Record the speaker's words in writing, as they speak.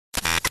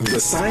The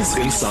Science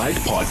Inside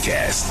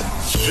Podcast.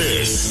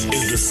 This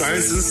is The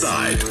Science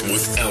Inside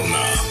with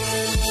Elna.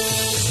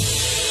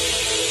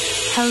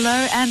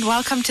 Hello and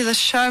welcome to the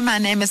show. My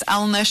name is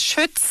Elna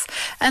Schutz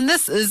and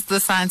this is The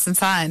Science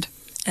Inside.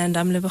 And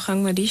I'm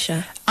Lebogang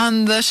Madisha.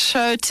 On the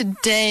show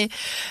today,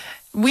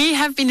 we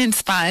have been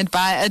inspired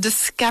by a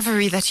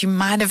discovery that you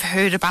might have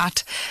heard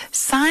about.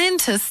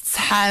 Scientists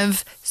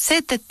have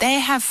said that they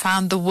have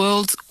found the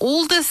world's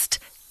oldest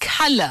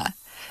color,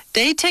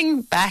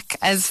 dating back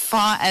as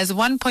far as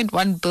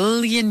 1.1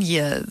 billion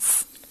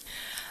years.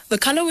 The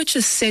color, which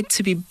is said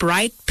to be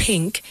bright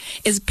pink,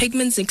 is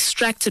pigments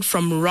extracted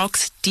from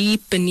rocks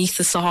deep beneath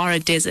the Sahara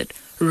Desert,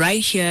 right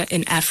here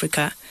in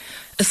Africa.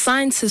 A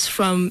scientist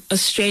from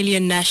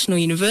Australian National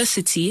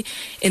University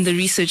in the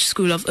Research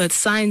School of Earth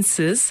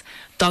Sciences,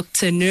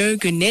 Dr. Nur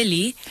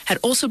Guneli, had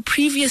also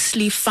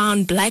previously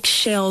found black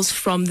shells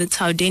from the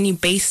Taudeni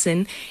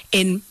Basin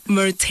in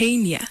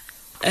Mauritania,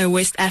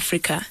 West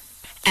Africa.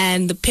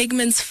 And the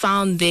pigments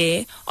found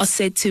there are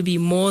said to be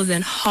more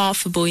than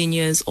 500 million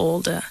years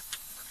older.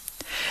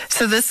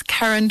 So this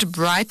current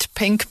bright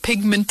pink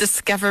pigment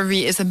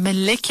discovery is a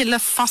molecular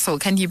fossil,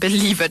 can you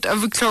believe it,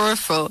 of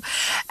chlorophyll.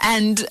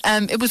 And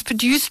it was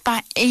produced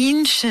by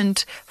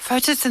ancient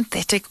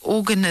photosynthetic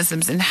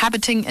organisms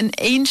inhabiting an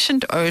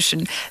ancient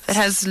ocean that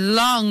has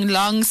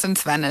long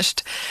since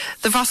vanished.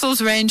 The fossils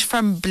range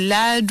from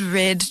blood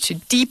red to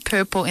deep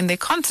purple in their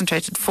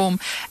concentrated form,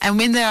 and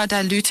when they are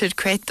diluted,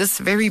 create this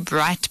very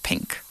bright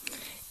pink.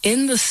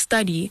 In the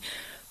study,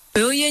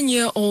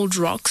 billion-year-old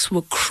rocks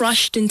were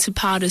crushed into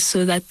powder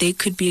so that they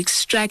could be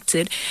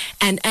extracted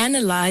and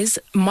analyze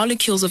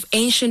molecules of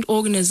ancient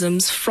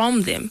organisms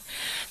from them.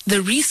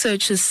 The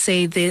researchers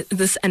say that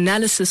this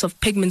analysis of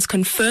pigments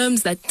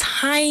confirms that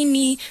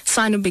tiny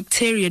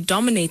cyanobacteria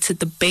dominated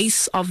the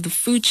base of the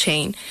food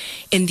chain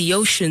in the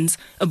oceans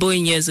a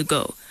billion years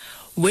ago,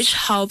 which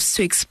helps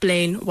to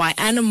explain why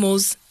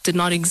animals did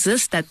not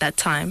exist at that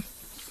time.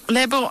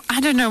 Lebo,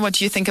 I don't know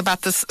what you think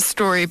about this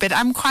story, but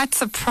I'm quite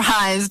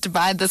surprised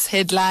by this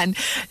headline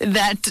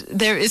that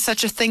there is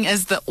such a thing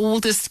as the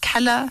oldest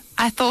color.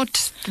 I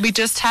thought we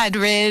just had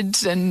red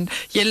and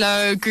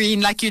yellow, green,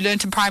 like you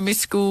learned in primary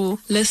school.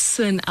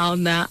 Listen,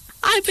 Elna,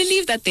 I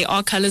believe that there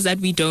are colors that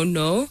we don't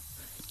know,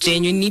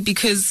 genuinely,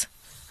 because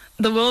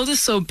the world is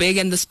so big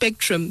and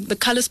the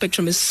color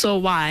spectrum is so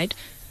wide,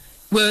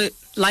 we're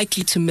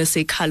likely to miss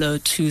a color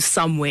to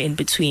somewhere in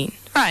between.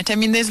 Right. I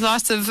mean, there's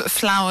lots of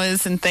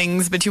flowers and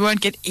things, but you won't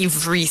get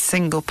every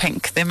single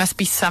pink. There must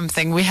be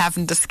something we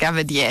haven't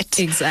discovered yet.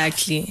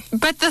 Exactly.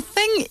 But the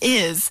thing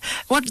is,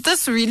 what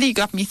this really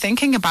got me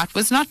thinking about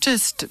was not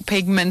just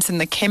pigments and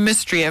the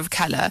chemistry of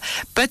color,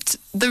 but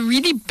the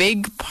really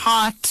big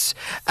part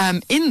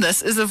in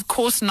this is, of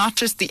course, not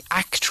just the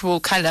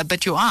actual color,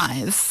 but your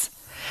eyes.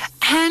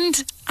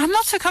 And I'm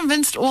not so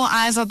convinced all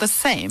eyes are the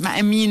same.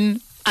 I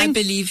mean, I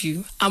believe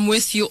you. I'm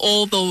with you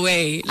all the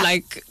way.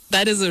 Like,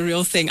 that is a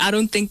real thing. I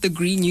don't think the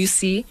green you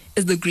see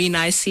is the green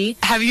I see.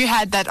 Have you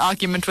had that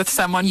argument with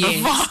someone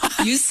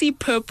before? You see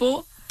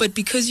purple, but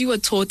because you were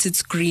taught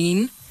it's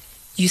green,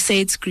 you say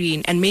it's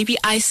green. And maybe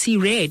I see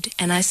red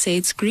and I say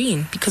it's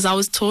green because I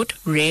was taught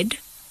red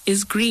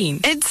is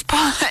green. It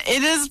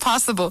is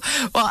possible.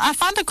 Well, I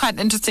found it quite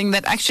interesting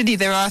that actually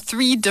there are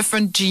 3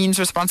 different genes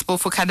responsible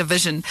for color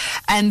vision.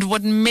 And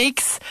what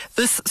makes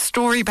this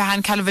story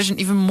behind color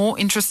vision even more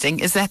interesting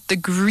is that the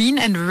green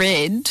and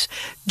red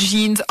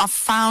genes are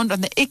found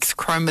on the X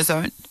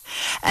chromosome.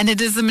 And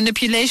it is the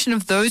manipulation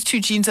of those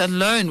 2 genes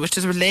alone which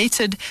is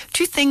related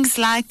to things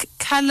like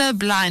color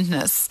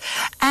blindness.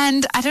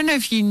 And I don't know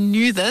if you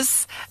knew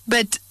this,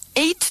 but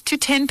 8 to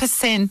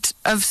 10%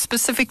 of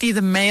specifically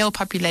the male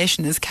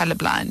population is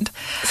colorblind.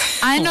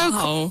 I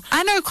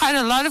know quite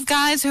a lot of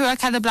guys who are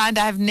colorblind.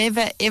 I've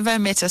never ever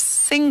met a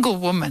single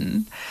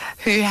woman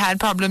who had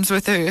problems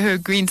with her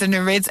greens and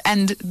her reds.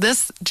 And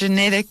this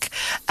genetic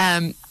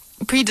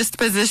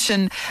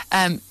predisposition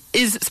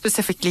is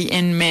specifically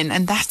in men,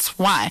 and that's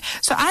why.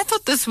 So I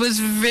thought this was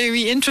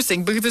very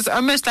interesting because it's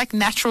almost like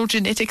natural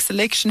genetic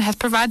selection has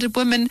provided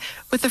women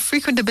with a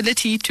frequent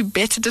ability to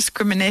better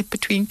discriminate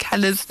between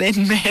colors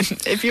than men,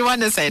 if you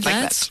want to say it like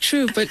that. That's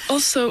true, but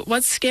also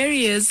what's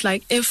scary is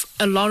like if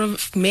a lot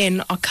of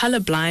men are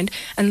colorblind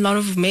and a lot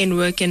of men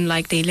work in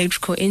like the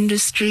electrical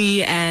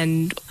industry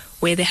and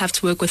where they have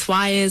to work with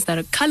wires that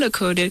are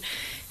color-coded,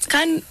 it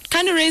kind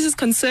of raises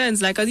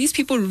concerns. Like, are these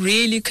people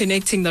really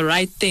connecting the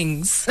right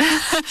things?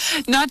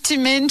 Not to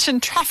mention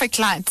traffic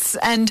lights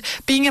and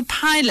being a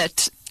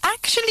pilot.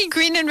 Actually,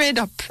 green and red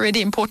are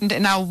pretty important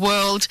in our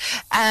world,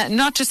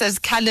 not just as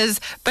colors,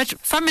 but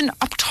from an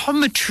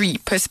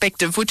optometry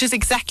perspective, which is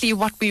exactly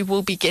what we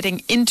will be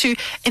getting into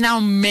in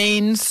our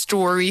main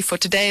story for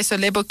today. So,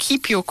 Lebo,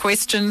 keep your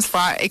questions for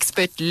our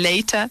expert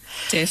later.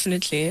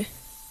 Definitely.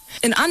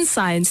 In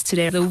Unscience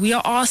today, we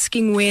are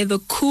asking where the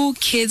cool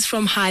kids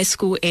from high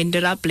school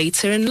ended up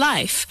later in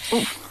life.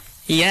 Ooh.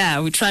 Yeah,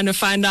 we're trying to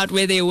find out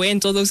where they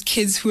went. All those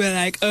kids who are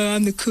like, oh,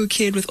 I'm the cool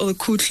kid with all the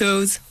cool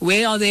clothes.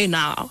 Where are they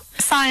now?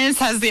 Science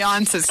has the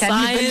answers.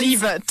 Can you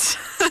believe it?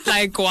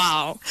 Like,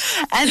 wow.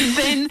 And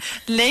then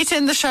later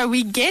in the show,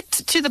 we get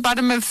to the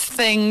bottom of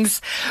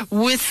things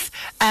with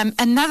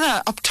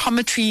another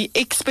optometry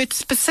expert.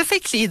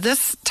 Specifically,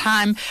 this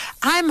time,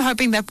 I'm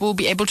hoping that we'll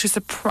be able to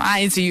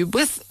surprise you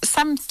with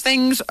some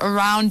things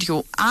around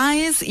your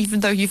eyes,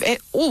 even though you've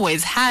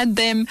always had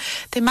them.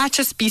 There might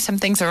just be some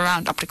things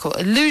around optical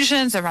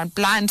illusions, around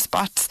blind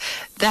spots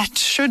that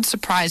should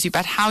surprise you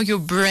about how your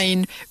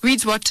brain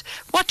reads what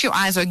your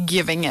eyes are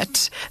giving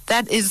it.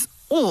 That is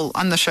all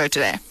on the show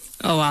today.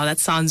 Oh, wow, that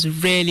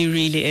sounds really,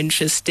 really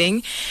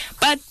interesting.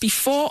 But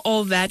before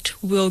all that,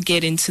 we'll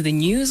get into the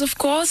news, of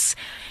course.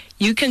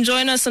 You can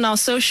join us on our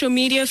social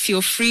media.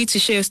 Feel free to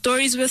share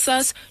stories with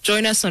us.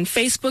 Join us on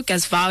Facebook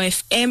as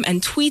VowFM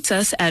and tweet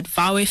us at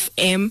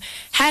VowFM,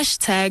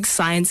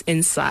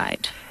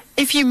 #ScienceInside.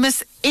 If you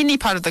miss any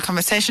part of the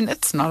conversation,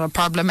 it's not a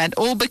problem at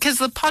all because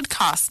the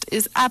podcast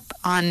is up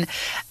on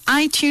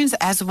iTunes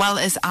as well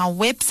as our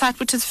website,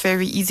 which is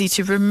very easy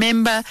to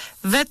remember,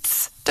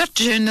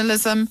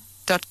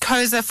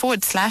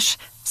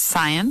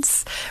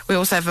 wits.journalism.coza/science. We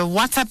also have a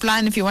WhatsApp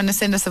line if you want to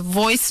send us a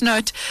voice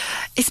note,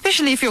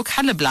 especially if you're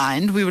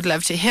colorblind. We would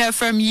love to hear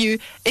from you.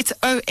 It's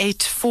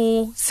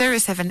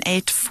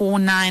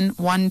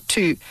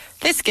 084-078-4912.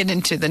 Let's get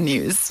into the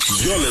news.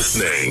 You're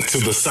listening to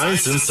The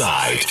Science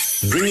Inside,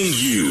 bringing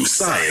you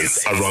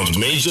science around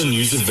major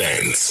news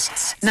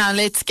events. Now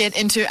let's get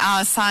into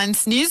our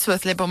science news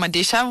with Lebo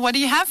Madisha. What do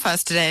you have for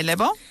us today,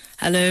 Lebo?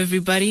 Hello,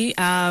 everybody.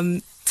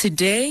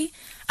 Today,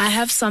 I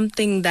have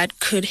something that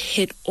could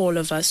hit all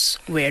of us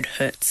where it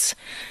hurts.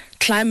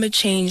 Climate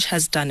change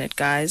has done it,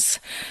 guys.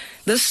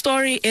 This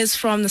story is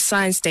from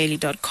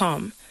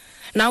thesciencedaily.com.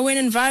 Now, when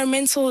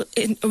environmental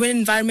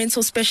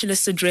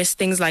specialists address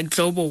things like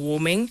global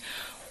warming,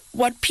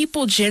 what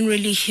people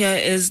generally hear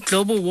is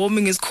global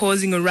warming is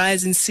causing a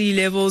rise in sea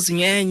levels,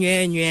 and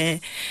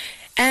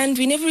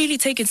we never really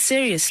take it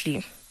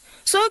seriously.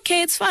 So,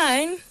 okay, it's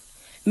fine.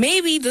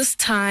 Maybe this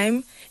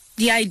time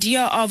the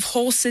idea of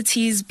whole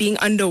cities being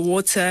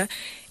underwater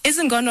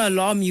isn't going to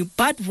alarm you,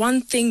 but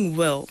one thing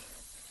will.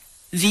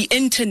 The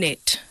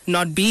internet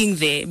not being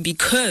there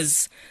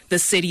because the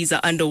cities are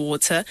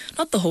underwater,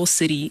 not the whole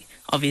city,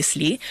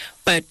 obviously,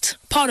 but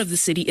part of the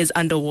city is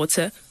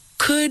underwater,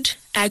 could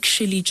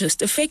actually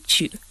just affect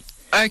you.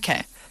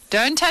 Okay.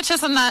 Don't touch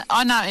us on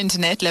our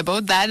internet, Lebo.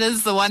 That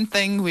is the one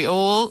thing we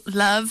all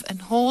love and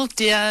hold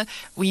dear.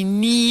 We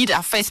need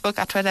our Facebook,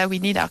 our Twitter. We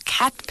need our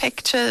cat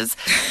pictures.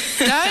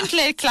 Don't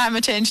let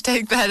climate change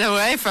take that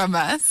away from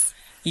us.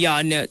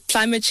 Yeah, no.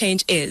 Climate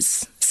change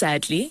is,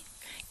 sadly,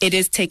 it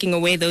is taking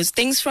away those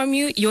things from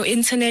you. Your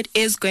internet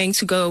is going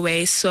to go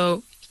away.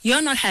 So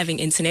you're not having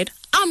internet.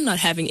 I'm not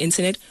having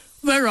internet.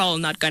 We're all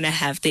not going to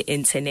have the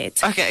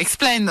internet. Okay,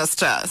 explain this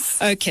to us.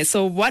 Okay,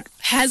 so what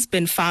has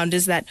been found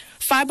is that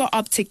fiber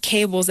optic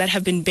cables that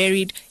have been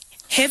buried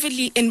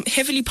in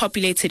heavily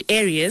populated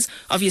areas,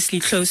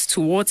 obviously close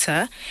to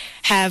water,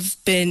 have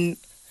been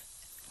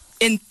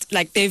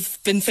they've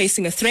been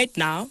facing a threat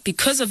now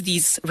because of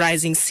these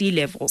rising sea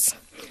levels.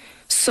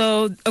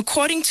 So,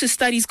 according to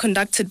studies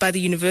conducted by the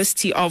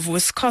University of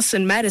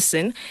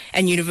Wisconsin-Madison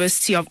and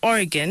University of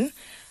Oregon,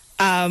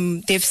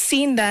 they've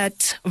seen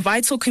that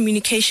vital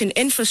communication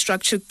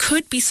infrastructure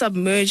could be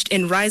submerged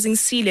in rising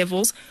sea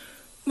levels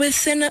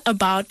within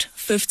about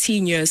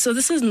 15 years. So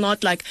this is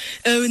not like,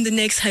 oh, in the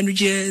next 100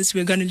 years,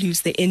 we're going to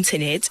lose the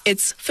internet.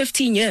 It's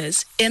 15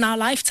 years in our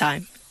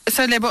lifetime.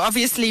 So, Lebo,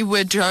 obviously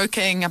we're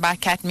joking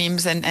about cat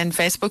memes and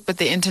Facebook, but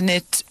the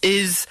internet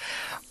is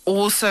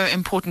also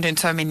important in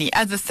so many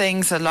other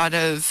things. A lot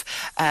of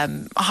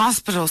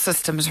hospital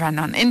systems run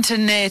on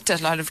internet, a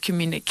lot of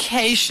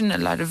communication, a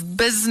lot of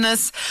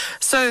business.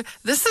 So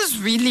this is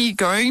really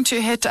going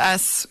to hit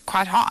us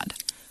quite hard.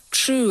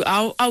 True.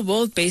 Our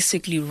world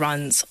basically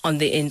runs on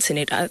the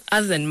internet.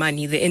 Other than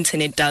money, the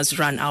internet does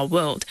run our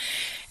world.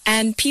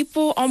 And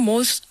people are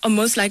most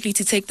likely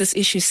to take this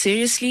issue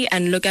seriously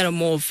and look at a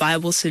more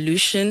viable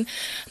solution.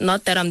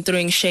 Not that I'm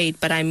throwing shade,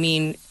 but I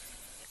mean,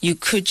 you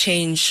could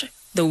change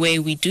the way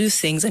we do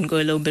things and go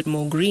a little bit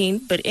more green.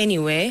 But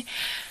anyway,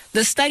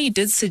 the study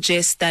did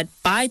suggest that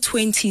by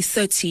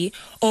 2030,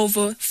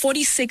 over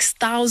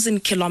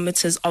 46,000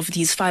 kilometers of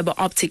these fiber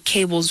optic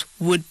cables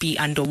would be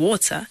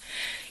underwater.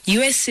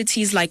 U.S.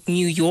 cities like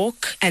New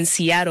York and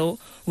Seattle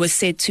were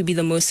said to be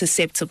the most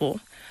susceptible.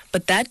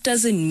 But that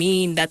doesn't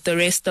mean that the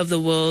rest of the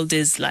world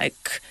is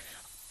like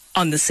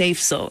on the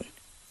safe zone.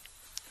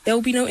 There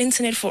will be no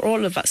internet for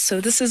all of us.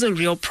 So this is a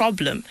real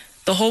problem.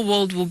 The whole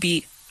world will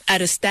be at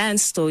a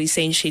standstill,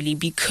 essentially,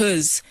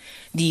 because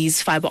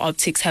these fiber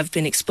optics have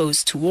been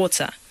exposed to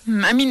water.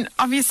 I mean,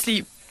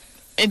 obviously,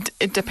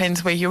 it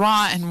depends where you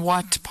are and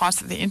what parts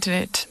of the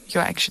internet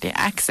you're actually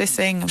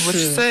accessing and which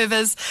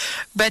servers.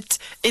 But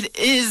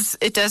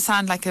it does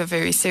sound like a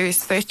very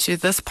serious threat to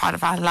this part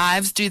of our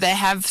lives. Do they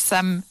have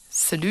some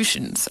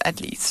solutions, at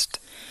least?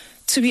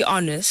 To be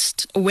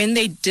honest, when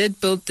they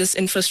did build this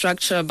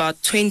infrastructure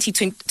about 20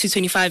 to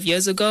 25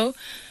 years ago,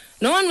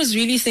 no one was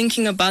really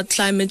thinking about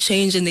climate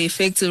change and the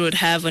effects it would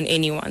have on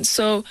anyone.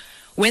 So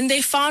When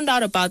they found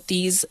out about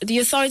these, the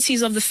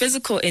authorities of the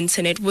physical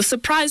internet were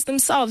surprised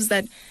themselves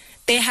that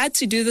they had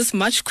to do this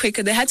much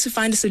quicker. They had to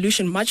find a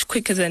solution much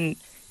quicker than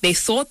they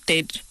thought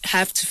they'd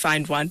have to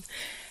find one.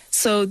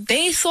 So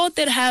they thought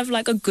they'd have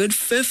like a good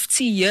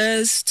 50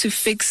 years to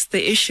fix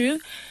the issue.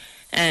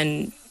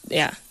 And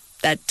yeah,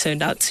 that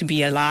turned out to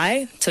be a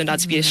lie, turned out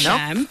to be a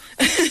sham.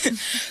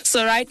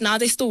 So right now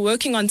they're still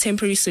working on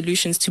temporary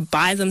solutions to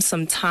buy them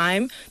some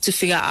time to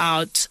figure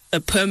out a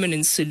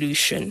permanent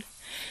solution.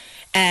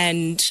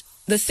 And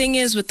the thing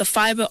is, with the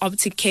fiber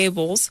optic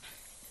cables,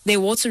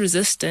 they're water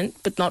resistant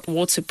but not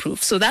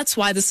waterproof. So that's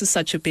why this is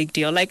such a big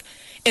deal. Like,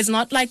 it's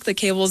not like the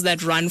cables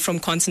that run from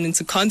continent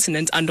to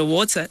continent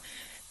underwater.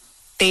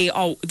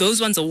 Those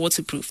ones are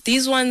waterproof.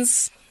 These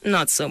ones,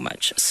 not so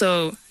much.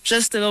 So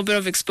just a little bit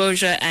of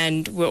exposure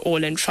and we're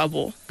all in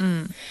trouble.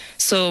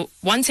 So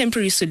one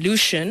temporary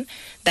solution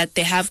that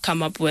they have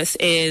come up with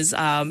is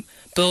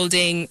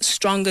building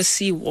stronger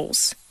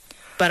seawalls.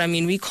 But I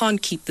mean, we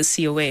can't keep the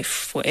sea away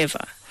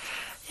forever.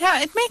 Yeah,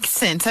 it makes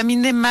sense. I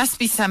mean, there must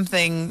be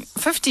something.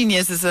 15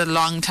 years is a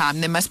long time.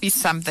 There must be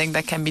something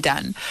that can be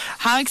done.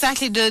 How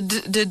exactly did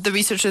the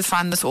researchers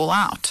find this all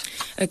out?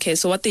 Okay,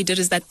 so what they did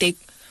is that they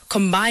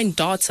combined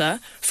data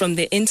from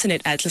the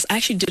Internet Atlas. I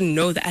actually didn't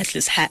know the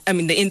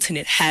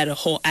internet had a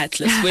whole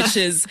atlas, which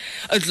is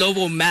a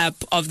global map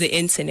of the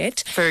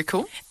internet. Very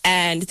cool.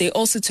 And they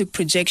also took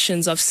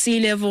projections of sea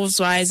levels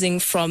rising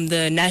from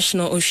the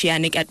National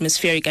Oceanic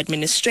Atmospheric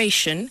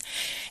Administration.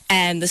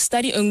 And the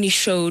study only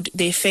showed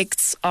the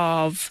effects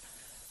of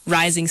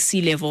rising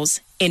sea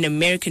levels in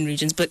American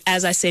regions. But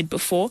as I said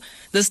before,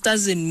 this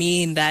doesn't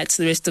mean that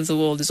the rest of the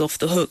world is off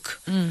the hook.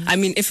 I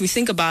mean, if we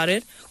think about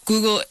it,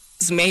 Google's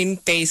main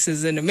base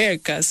is in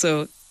America.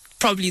 So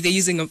probably they're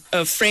using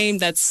a frame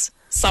that's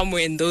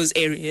somewhere in those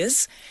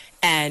areas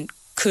and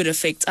could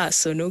affect us.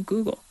 So no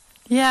Google.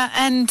 Yeah,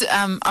 and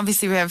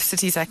obviously we have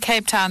cities like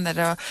Cape Town that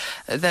are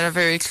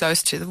very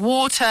close to the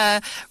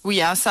water.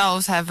 We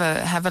ourselves have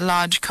a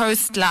large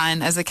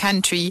coastline as a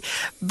country.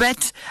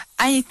 But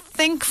I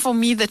think for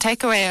me the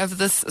takeaway of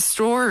this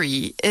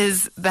story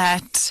is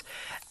that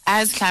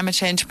as climate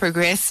change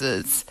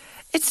progresses,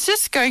 it's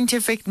just going to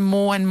affect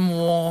more and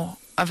more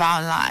of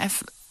our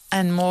life.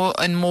 And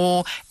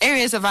more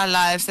areas of our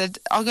lives that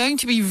are going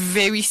to be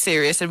very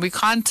serious, and we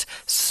can't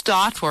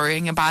start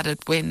worrying about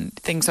it when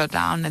things are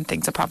down and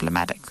things are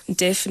problematic.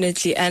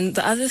 Definitely. And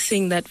the other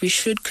thing that we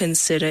should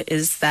consider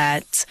is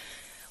that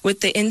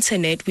with the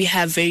internet, we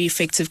have very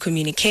effective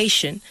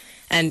communication.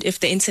 And if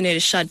the internet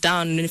is shut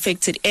down, an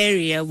affected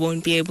area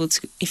won't be able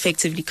to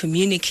effectively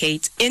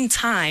communicate in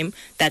time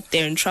that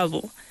they're in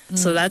trouble.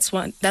 So that's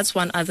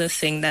one other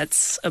thing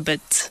that's a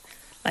bit...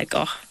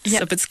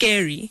 it's a bit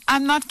scary.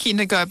 I'm not keen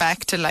to go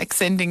back to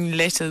sending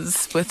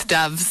letters with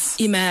doves.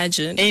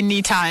 Imagine.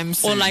 Anytime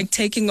soon. Or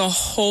taking a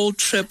whole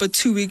trip, a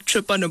 2-week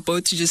trip on a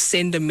boat to just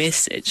send a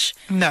message.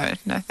 No,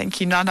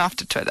 thank you. Not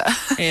after Twitter.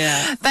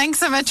 Yeah. Thanks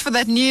so much for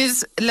that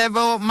news,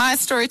 Lebo. My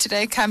story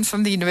today comes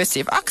from the University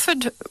of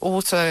Oxford,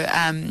 also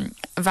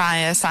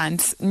via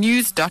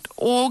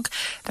sciencenews.org.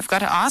 I've got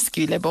to ask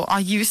you, Lebo,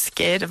 are you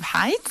scared of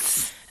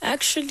heights?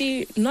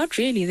 Actually, not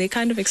really. They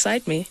kind of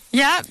excite me.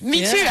 Yeah,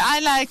 me too. I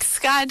like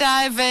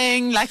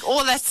skydiving,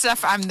 all that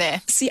stuff. I'm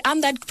there. See,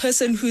 I'm that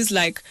person who's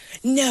like,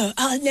 no,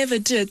 I'll never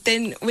do it.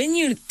 Then when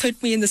you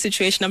put me in the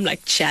situation, I'm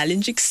like,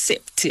 challenge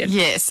accepted.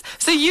 Yes.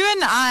 So you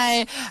and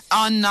I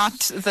are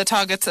not the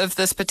targets of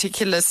this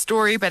particular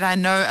story, but I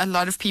know a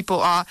lot of people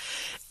are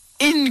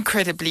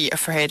incredibly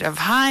afraid of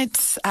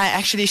heights. I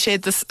actually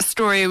shared this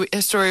story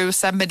with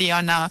somebody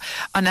on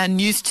our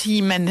news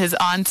team, and his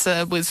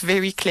answer was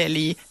very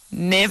clearly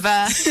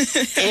never,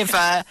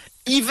 ever,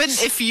 even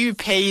if you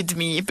paid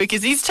me,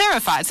 because he's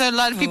terrified. So a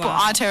lot of people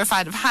are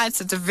terrified of heights.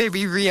 It's a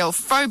very real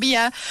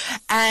phobia,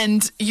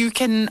 and you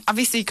can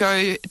obviously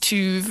go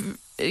to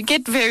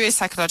get various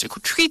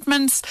psychological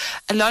treatments.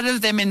 A lot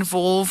of them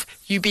involve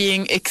you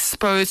being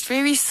exposed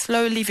very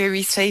slowly,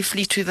 very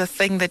safely to the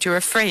thing that you're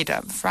afraid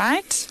of,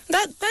 right?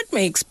 That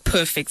makes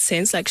perfect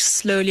sense.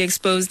 Slowly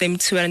expose them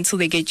to it until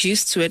they get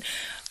used to it.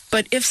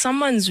 But if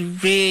someone's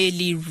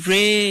really,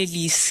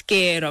 really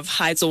scared of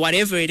heights or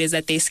whatever it is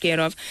that they're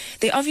scared of,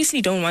 they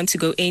obviously don't want to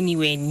go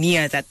anywhere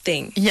near that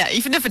thing. Yeah,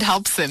 even if it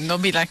helps them, they'll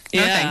be like,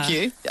 no, thank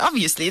you.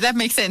 Obviously, that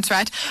makes sense,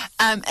 right?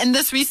 And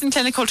this recent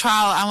clinical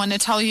trial I want to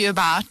tell you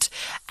about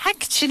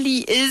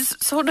actually is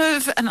sort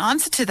of an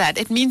answer to that.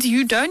 It means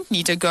you don't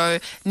need to go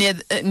near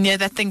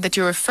that thing that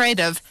you're afraid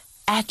of,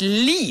 at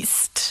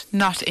least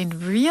not in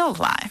real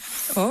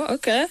life. Oh,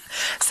 okay.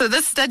 So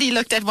this study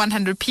looked at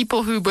 100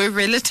 people who were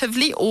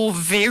relatively or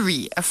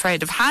very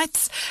afraid of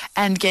heights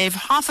and gave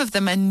half of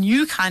them a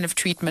new kind of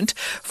treatment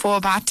for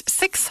about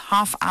 6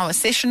 half-hour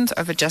sessions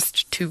over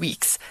just 2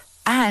 weeks.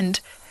 And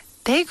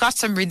they got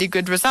some really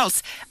good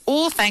results,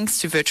 all thanks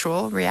to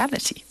virtual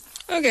reality.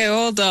 Okay,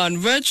 hold on.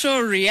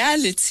 Virtual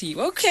reality.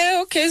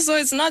 Okay. So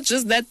it's not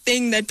just that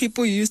thing that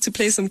people use to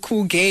play some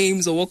cool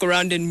games or walk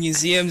around in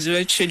museums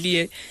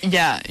virtually.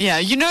 Yeah.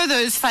 You know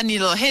those funny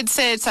little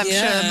headsets? I'm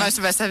sure most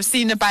of us have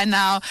seen it by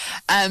now.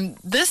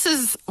 This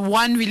is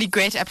one really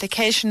great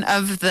application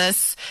of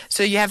this.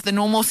 So you have the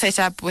normal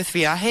setup with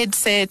VR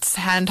headsets,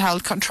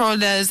 handheld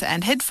controllers,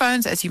 and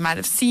headphones, as you might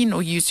have seen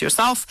or used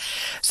yourself.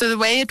 So the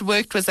way it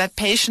worked was that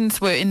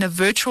patients were in a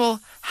virtual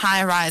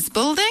high-rise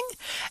building,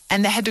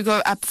 and they had to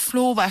go up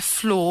floor by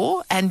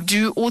floor and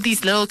do all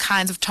these little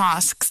kinds of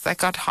tasks that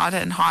got harder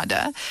and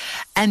harder.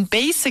 And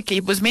basically,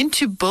 it was meant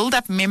to build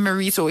up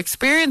memories or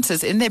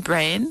experiences in their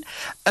brain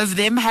of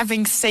them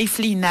having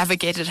safely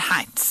navigated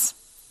heights.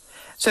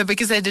 So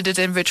because they did it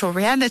in virtual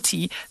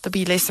reality, they'll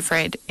be less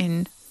afraid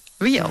in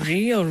real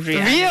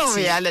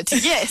reality,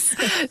 yes.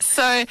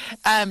 So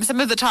some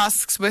of the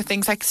tasks were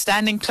things like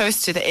standing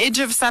close to the edge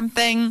of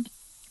something.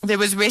 There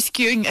was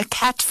rescuing a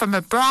cat from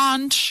a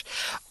branch,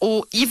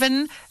 or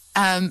even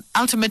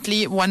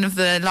ultimately one of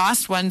the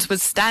last ones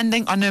was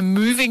standing on a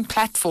moving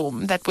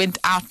platform that went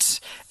out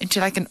into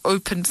like an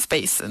open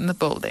space in the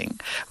building,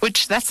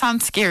 which that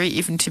sounds scary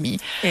even to me.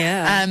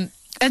 Yeah.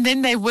 And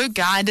then they were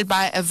guided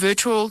by a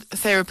virtual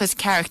therapist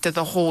character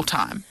the whole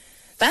time.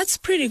 That's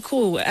pretty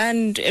cool.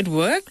 And it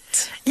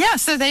worked? Yeah,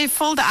 so they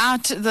filled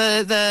out,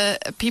 the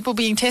people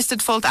being tested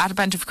filled out a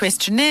bunch of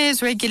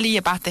questionnaires regularly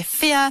about their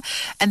fear,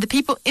 and the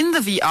people in the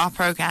VR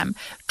program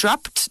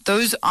dropped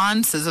those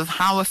answers of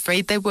how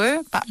afraid they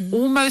were by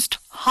almost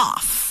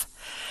half.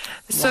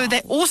 So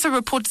they also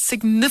reported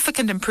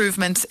significant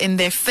improvements in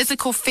their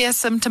physical fear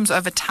symptoms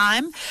over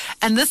time.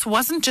 And this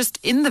wasn't just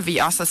in the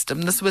VR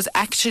system. This was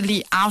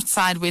actually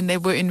outside when they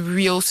were in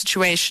real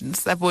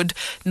situations that would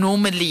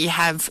normally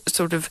have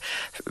sort of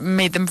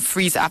made them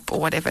freeze up or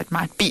whatever it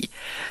might be.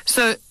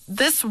 So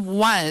this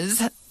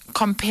was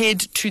compared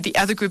to the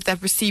other group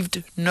that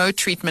received no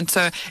treatment.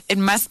 So it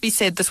must be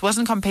said this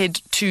wasn't compared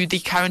to the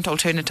current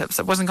alternatives.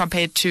 It wasn't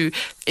compared to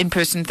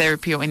in-person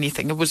therapy or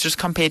anything. It was just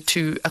compared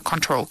to a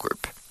control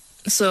group.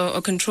 So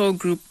a control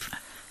group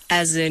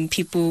as in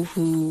people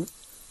who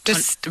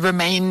just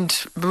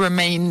remained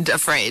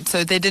afraid.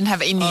 So they didn't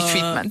have any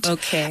treatment.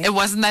 Okay. It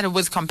wasn't that it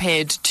was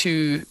compared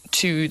to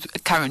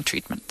current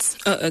treatments.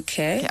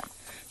 Okay. Yeah.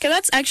 Okay,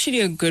 that's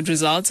actually a good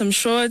result. I'm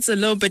sure it's a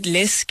little bit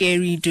less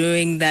scary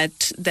doing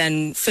that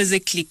than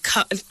physically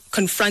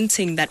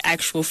confronting that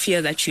actual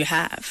fear that you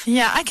have.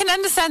 Yeah, I can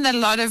understand that a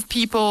lot of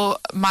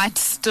people might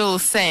still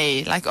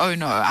say, like, oh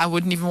no, I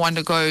wouldn't even want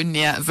to go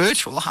near a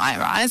virtual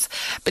high-rise.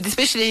 But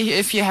especially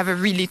if you have a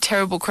really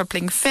terrible,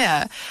 crippling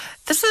fear,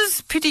 this is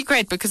pretty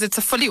great because it's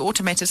a fully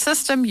automated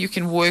system. You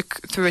can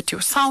work through it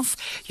yourself.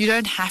 You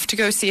don't have to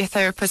go see a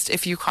therapist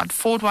if you can't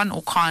afford one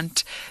or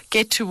can't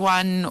get to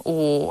one,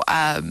 or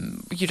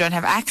you don't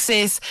have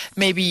access.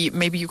 Maybe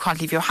you can't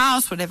leave your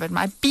house, whatever it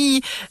might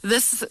be.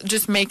 This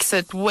just makes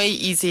it way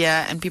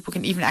easier, and people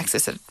can even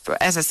access it,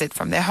 as I said,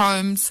 from their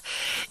homes.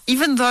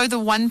 Even though the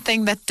one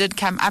thing that did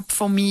come up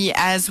for me,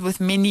 as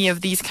with many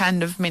of these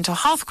kind of mental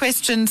health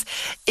questions,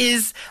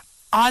 is,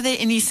 are there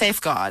any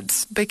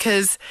safeguards?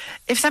 Because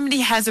if somebody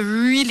has a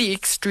really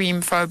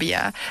extreme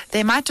phobia,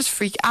 they might just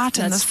freak out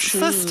in the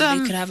system.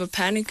 They could have a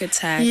panic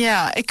attack.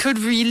 Yeah, it could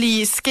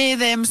really scare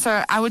them.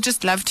 So I would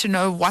just love to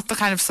know what the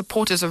kind of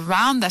support is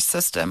around that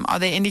system. Are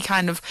there any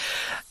kind of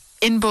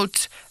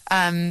inbuilt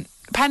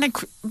panic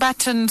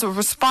buttons or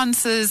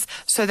responses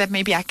so that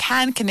maybe I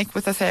can connect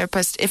with a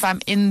therapist if I'm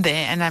in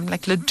there and I'm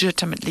like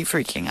legitimately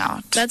freaking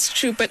out? That's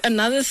true. But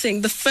another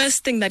thing, the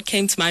first thing that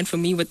came to mind for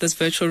me with this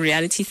virtual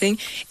reality thing,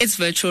 it's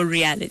virtual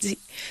reality.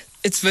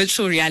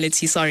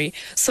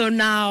 So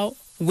now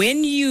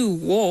when you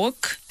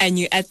walk and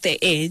you're at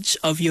the edge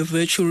of your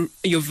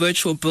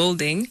virtual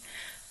building,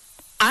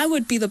 I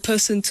would be the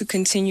person to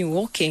continue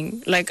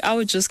walking. Like, I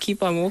would just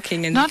keep on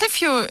walking. And not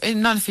if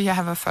you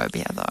have a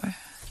phobia, though.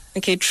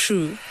 Okay,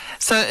 true.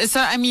 So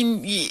I mean,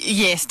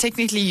 yes,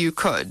 technically you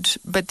could,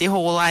 but the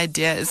whole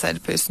idea is that a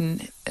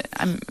person.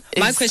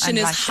 My question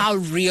is, how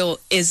real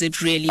is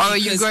it really? Oh, are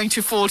you going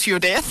to fall to your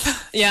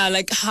death? Yeah,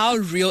 like, how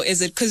real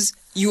is it? Because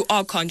you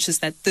are conscious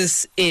that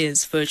this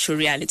is virtual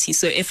reality.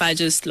 So if I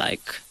just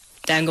like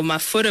dangle my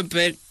foot a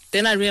bit,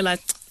 then I realize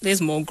there's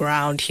more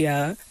ground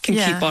here.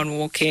 Keep on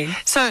walking.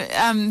 So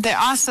there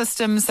are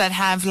systems that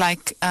have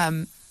like.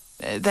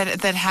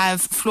 That have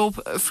floor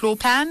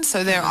plans.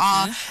 So there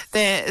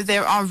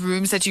are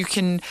rooms that you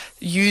can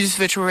use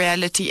virtual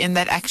reality in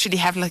that actually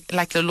have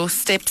like little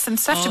steps and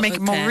stuff to make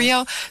it more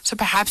real. So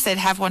perhaps they'd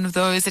have one of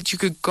those that you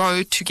could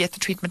go to get the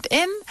treatment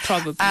in.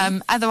 Probably.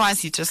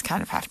 Otherwise, you just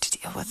kind of have to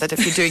deal with it if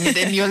you're doing it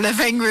in your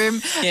living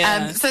room.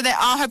 Yeah. So they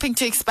are hoping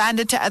to expand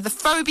it to other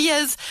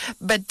phobias,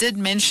 but did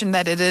mention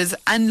that it is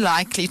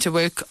unlikely to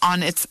work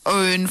on its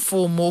own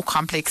for more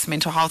complex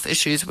mental health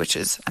issues, which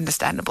is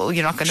understandable.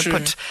 You're not going to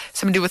put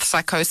somebody with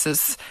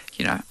psychosis,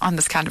 on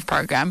this kind of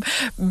program.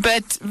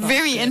 But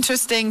very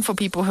interesting for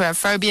people who have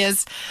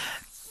phobias.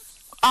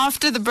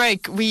 After the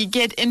break, we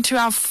get into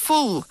our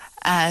full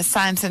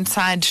Science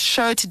Inside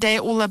show today,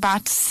 all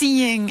about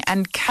seeing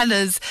and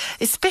colors,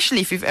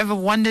 especially if you've ever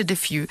wondered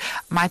if you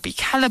might be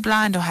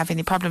colorblind or have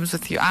any problems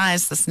with your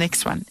eyes. This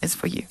next one is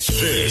for you.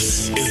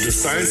 This is the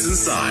Science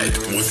Inside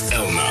with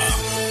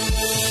Elna.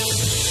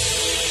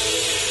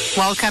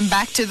 Welcome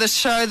back to the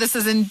show. This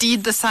is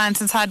indeed the Science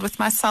Inside with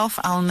myself,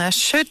 Elna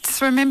Schutz.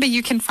 Remember,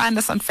 you can find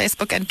us on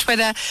Facebook and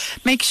Twitter.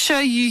 Make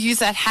sure you use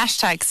that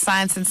hashtag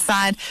Science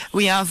Inside.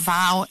 We are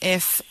VOW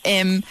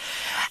FM.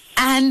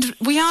 And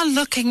we are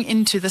looking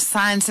into the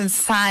Science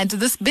Inside,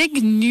 this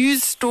big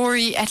news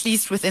story, at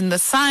least within the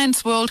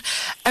science world,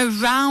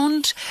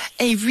 around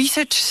a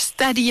research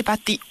study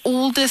about the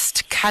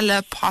oldest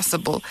color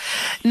possible.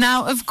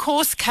 Now, of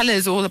course, color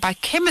is all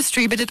about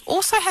chemistry, but it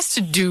also has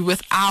to do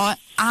with our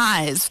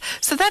eyes.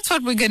 So that's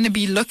what we're going to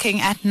be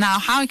looking at now,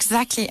 how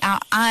exactly our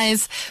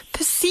eyes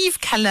perceive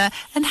color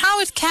and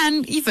how it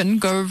can even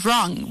go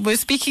wrong. We're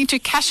speaking to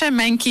Kasia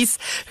Mankies,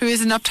 who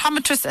is an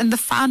optometrist and the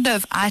founder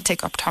of iTech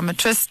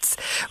Optometrists,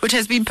 which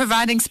has been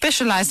providing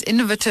specialized,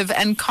 innovative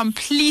and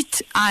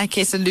complete eye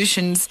care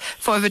solutions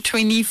for over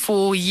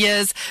 24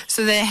 years.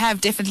 So they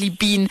have definitely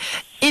been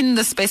in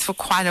the space for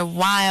quite a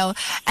while,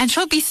 and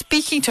she'll be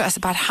speaking to us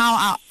about how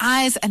our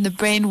eyes and the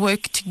brain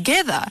work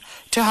together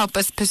to help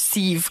us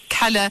perceive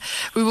color.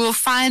 We will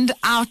find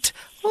out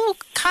all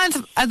kinds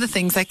of other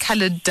things that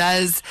color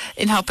does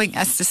in helping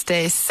us to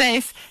stay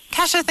safe.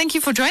 Kasia, thank you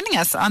for joining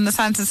us on the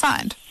Science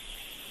Inside.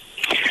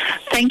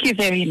 Thank you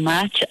very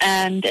much,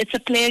 and it's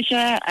a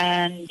pleasure,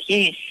 and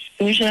yes,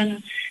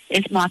 vision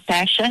is my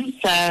passion,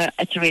 so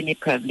it's really a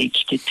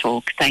privilege to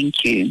talk.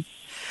 Thank you.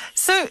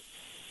 So,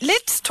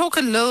 let's talk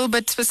a little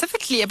bit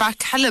specifically about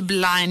color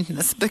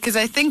blindness, because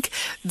I think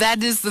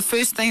that is the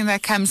first thing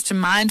that comes to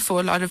mind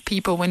for a lot of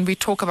people when we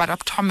talk about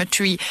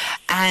optometry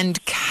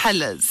and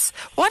colors.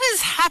 What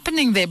is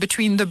happening there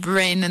between the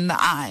brain and the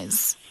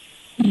eyes?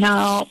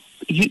 Now,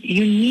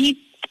 you need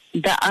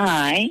the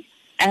eye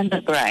and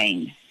the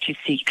brain to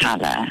see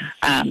color.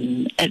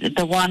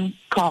 The one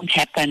can't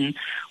happen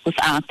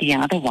without the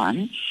other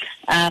one.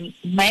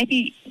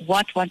 Maybe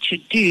what one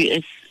should do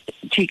is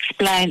to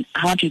explain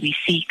how do we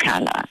see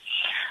color.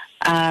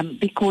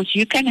 Because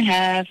you can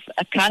have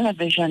a color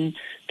vision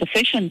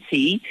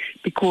deficiency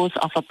because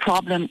of a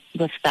problem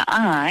with the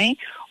eye,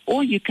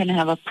 or you can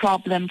have a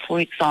problem, for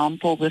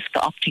example, with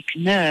the optic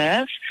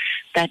nerve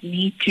that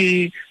need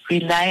to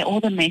relay all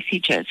the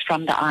messages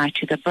from the eye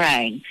to the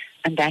brain,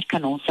 and that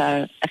can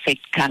also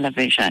affect color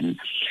vision.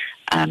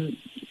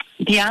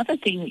 The other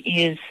thing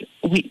is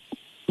we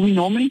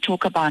normally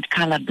talk about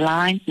color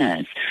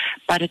blindness,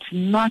 but it's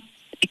not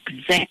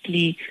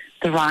exactly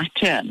the right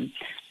term.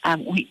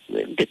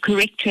 The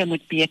correct term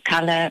would be a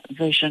color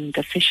vision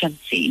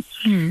deficiency,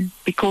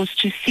 because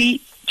to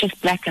see just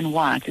black and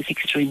white is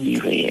extremely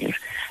rare.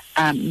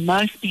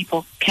 Most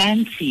people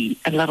can see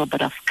a little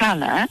bit of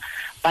color,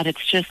 but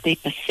it's just their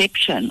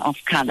perception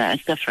of color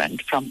is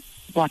different from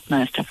what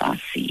most of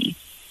us see.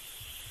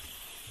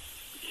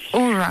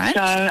 All right.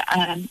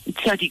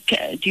 So do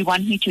you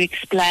want me to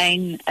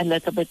explain a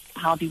little bit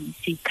how do we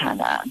see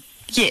color?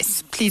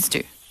 Yes, please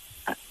do.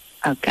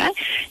 Okay.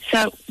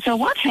 So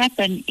what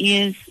happened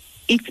is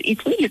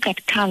if we look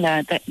at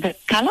color, the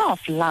color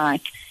of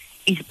light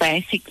is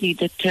basically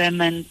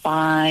determined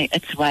by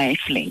its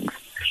wavelength.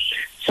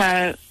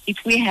 So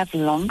if we have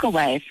longer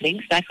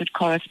wavelengths, that would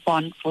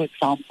correspond, for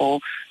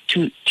example,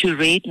 to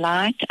red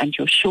light, and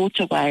your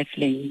shorter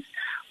wavelengths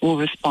will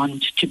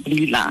respond to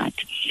blue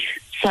light.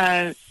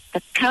 So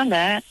the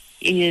color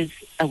is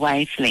a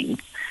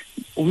wavelength.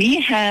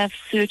 We have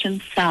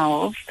certain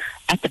cells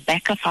at the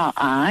back of our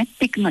eye,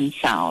 pigment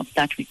cells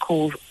that we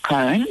call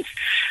cones,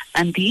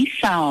 and these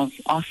cells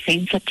are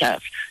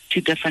sensitive to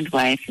different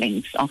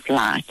wavelengths of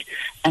light,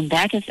 and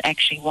that is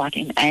actually what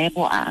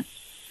enables us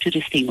to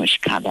distinguish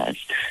colors.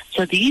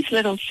 So these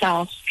little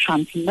cells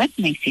transmit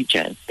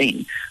messages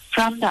then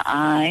from the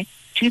eye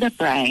to the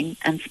brain,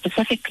 and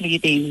specifically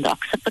then the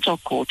occipital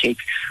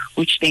cortex,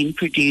 which then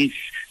produce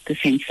the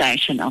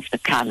sensation of the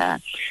color.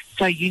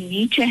 So you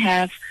need to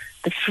have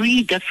the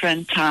 3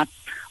 different types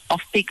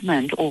of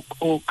pigment or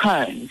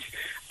cones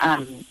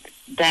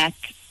that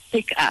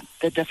pick up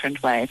the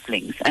different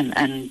wavelengths.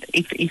 And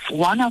if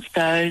one of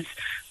those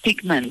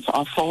pigments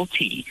are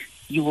faulty,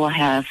 you will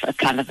have a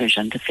color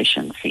vision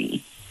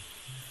deficiency.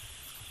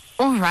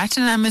 All right,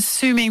 and I'm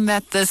assuming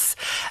that this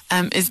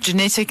is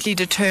genetically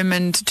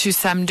determined to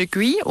some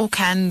degree, or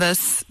can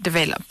this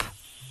develop?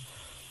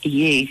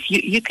 Yes,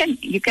 you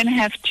can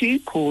have 2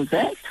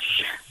 causes.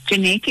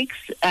 Genetics,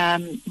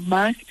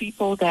 most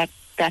people that's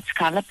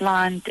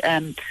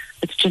colorblind,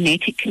 it's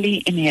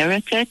genetically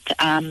inherited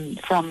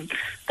from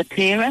the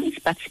parents,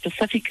 but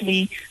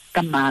specifically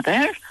the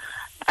mother.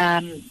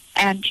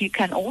 And you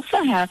can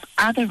also have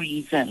other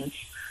reasons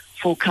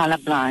for color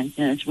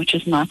blindness, which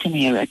is not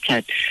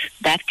inherited.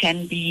 That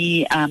can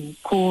be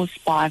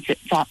caused by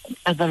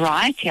a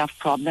variety of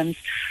problems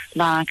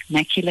like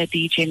macular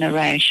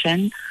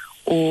degeneration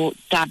or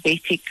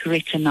diabetic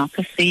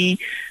retinopathy,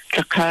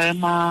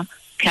 glaucoma,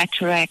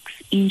 cataracts,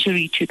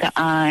 injury to the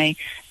eye,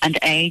 and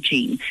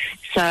aging.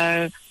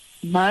 So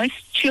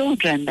most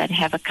children that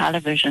have a color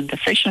vision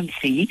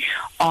deficiency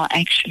are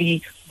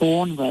actually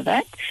born with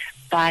it,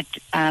 but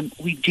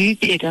we do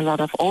get a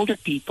lot of older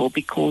people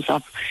because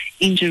of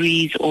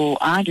injuries or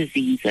eye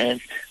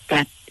diseases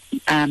that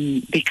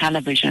the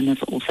color vision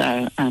is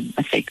also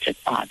affected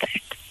by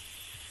that.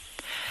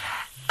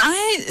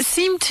 I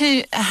seem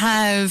to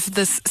have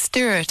this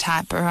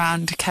stereotype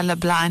around color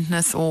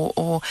blindness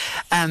or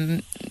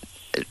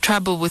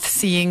trouble with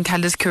seeing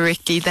colors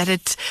correctly, that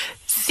it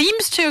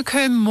seems to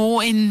occur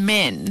more in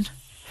men.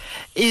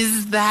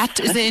 Is there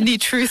any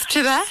truth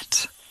to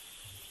that?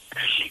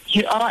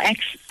 You are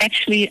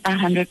actually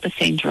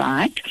 100%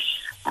 right.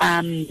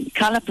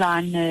 Color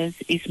blindness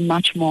is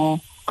much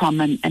more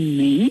common in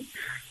men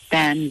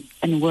than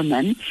in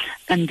women,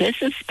 and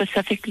this is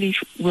specifically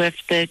with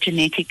the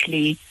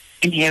genetically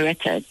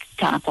inherited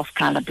type of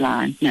color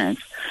blindness.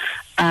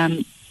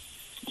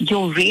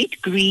 Your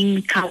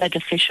red-green color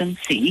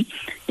deficiency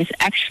is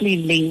actually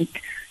linked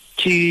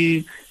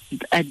to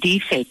a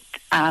defect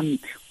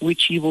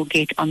which you will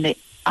get on the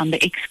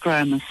X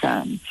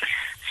chromosome.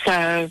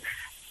 So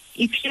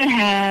if you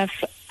have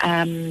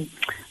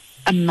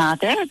a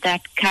mother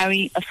that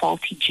carry a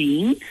faulty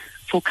gene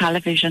for color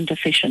vision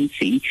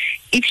deficiency,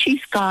 if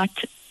she's got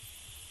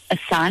a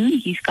son,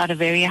 he's got a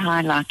very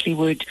high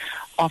likelihood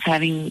of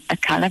having a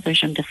color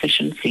vision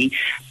deficiency.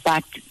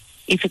 But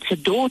if it's a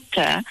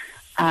daughter,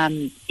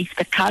 if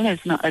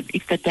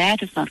the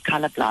dad is not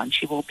colorblind,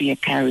 she will be a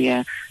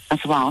carrier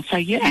as well. So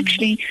you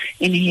actually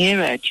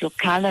inherit your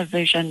color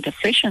vision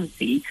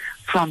deficiency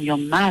from your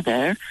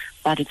mother,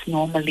 but it's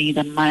normally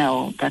the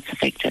male that's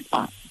affected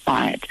by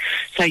it.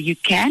 So you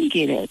can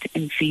get it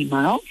in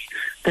females,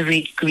 the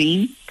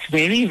red-green. It's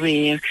very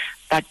rare,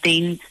 but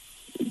then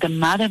the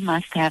mother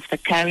must have the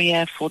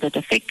carrier for the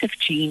defective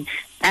gene,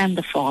 and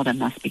the father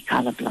must be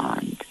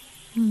colorblind.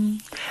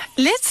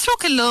 Let's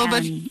talk a little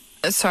bit.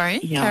 Sorry,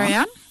 carry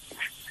on.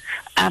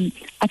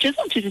 I just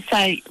wanted to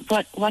say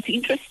what's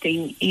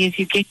interesting is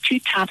you get two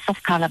types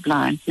of color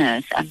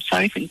blindness. I'm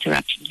sorry for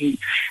interrupting you.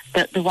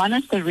 The one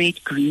is the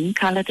red-green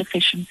color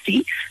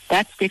deficiency.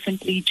 That's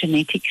definitely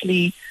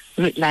genetically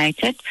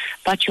related.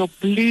 But your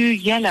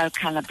blue-yellow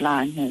color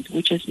blindness,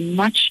 which is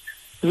much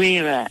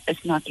rarer,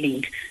 is not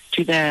linked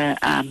to the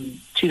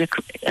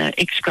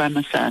X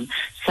chromosome.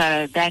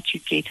 So that you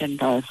get in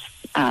those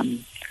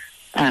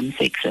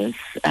sexes.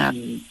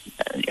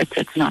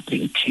 It's not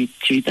linked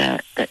to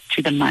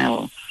the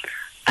male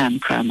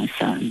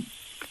chromosome.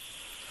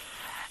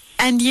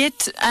 And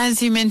yet,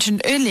 as you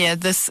mentioned earlier,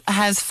 this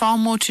has far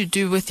more to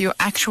do with your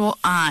actual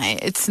eye.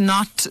 It's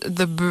not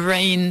the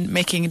brain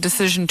making a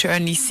decision to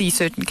only see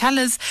certain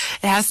colors.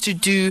 It has to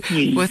do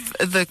with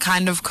the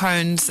kind of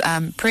cones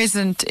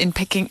present in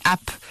picking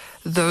up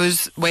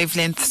those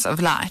wavelengths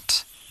of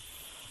light.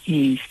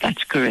 Yes,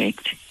 that's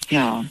correct.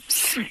 Yeah.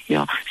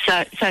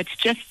 So it's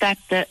just that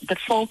the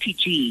faulty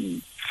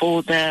gene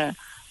for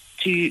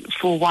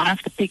one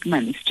of the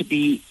pigments to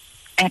be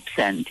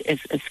absent is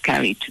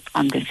carried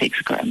on the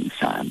X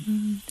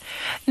chromosome.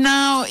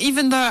 Now,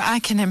 even though I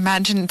can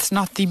imagine it's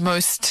not the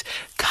most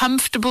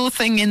comfortable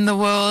thing in the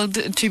world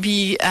to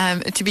be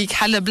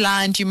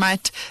colorblind, you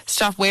might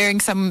start wearing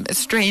some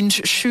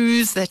strange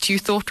shoes that you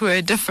thought were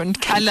a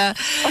different color.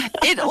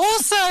 It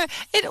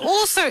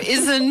also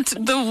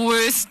isn't the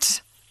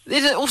worst.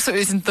 It also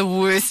isn't the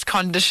worst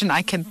condition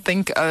I can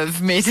think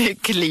of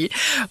medically.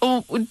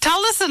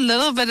 Tell us a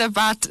little bit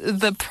about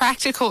the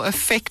practical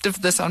effect of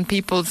this on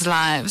people's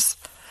lives.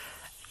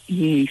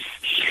 Yes.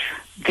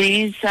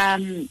 There's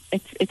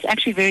it's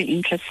actually very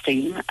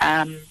interesting.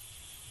 I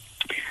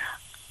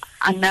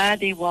know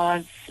there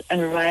was a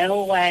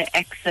railway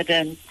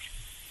accident,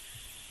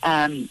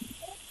 I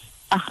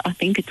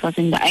think it was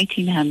in the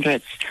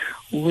 1800s,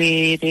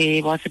 where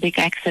there was a big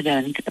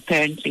accident,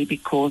 apparently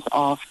because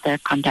of the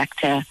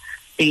conductor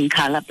being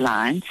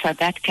colorblind. So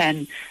that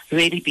can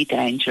really be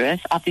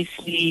dangerous.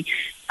 Obviously,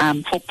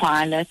 for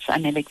pilots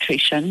and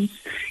electricians,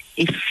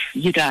 if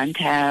you don't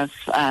have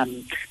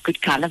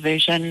good color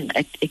vision,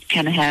 it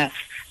can have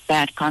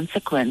bad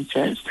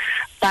consequences.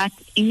 But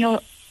in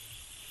your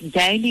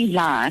daily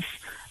life,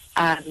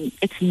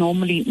 it's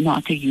normally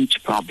not a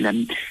huge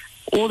problem.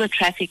 All the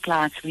traffic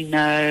lights we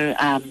know,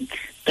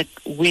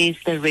 where's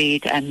the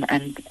red and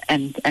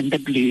the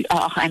blue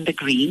and the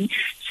green,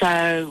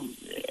 so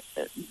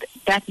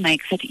that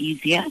makes it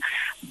easier.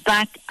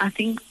 But I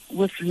think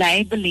with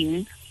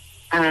labeling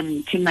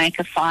to make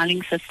a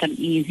filing system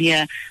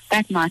easier,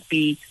 that might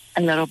be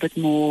a little bit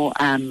more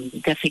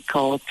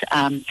difficult.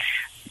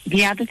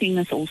 The other thing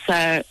is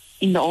also,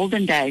 in the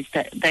olden days,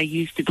 that they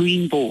used the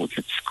green boards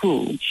at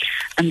school,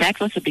 and that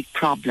was a big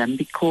problem,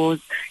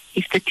 because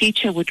if the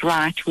teacher would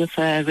write with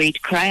a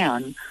red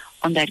crayon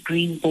on that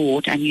green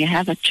board and you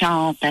have a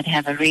child that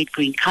have a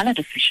red-green color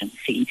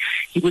deficiency,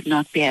 you would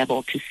not be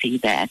able to see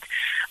that.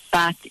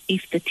 But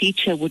if the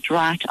teacher would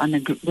write on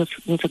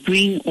with a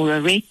green or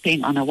a red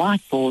pen on a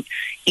whiteboard,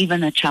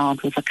 even a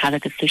child with a color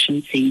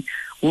deficiency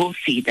will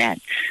see that.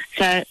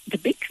 So the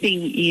big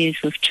thing is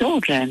with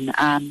children,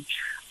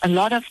 a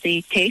lot of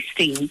the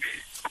testing,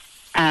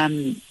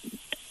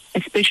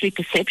 especially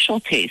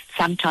perceptual tests,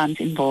 sometimes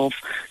involve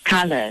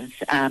colors,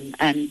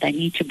 and they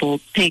need to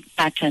build peg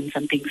patterns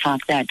and things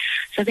like that.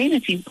 So then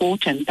it's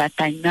important that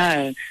they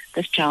know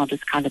this child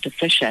is color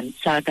deficient,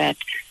 so that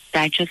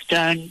they just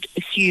don't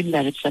assume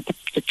that it's that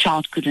the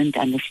child couldn't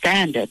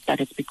understand it, but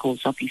it's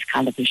because of his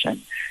color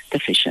vision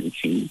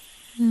deficiency.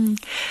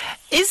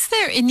 Is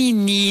there any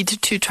need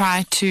to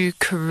try to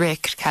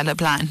correct color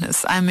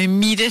blindness? I'm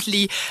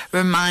immediately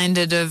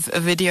reminded of a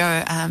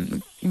video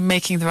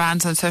making the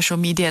rounds on social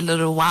media a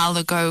little while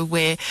ago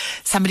where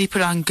somebody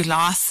put on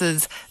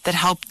glasses that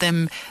helped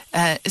them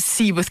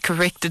see with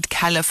corrected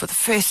color for the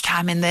first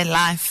time in their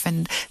life,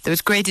 and there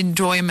was great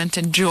enjoyment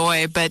and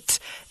joy, but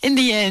in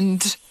the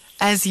end,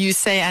 as you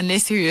say,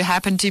 unless you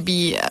happen to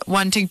be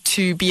wanting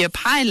to be a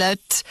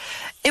pilot,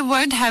 it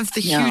won't have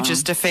the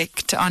hugest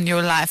effect on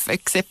your life,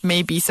 except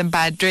maybe some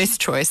bad dress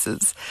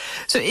choices.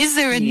 So is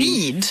there a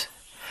need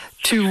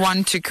to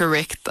want to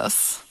correct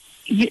this?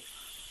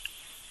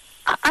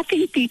 I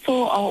think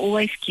people are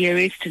always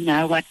curious to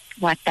know what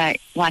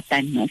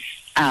they miss.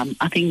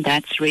 I think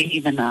that's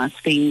really the nice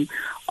thing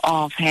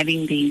of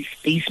having these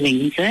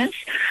lenses.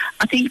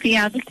 I think the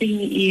other thing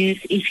is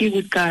if you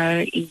would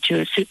go into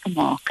a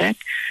supermarket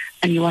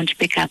and you want to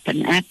pick up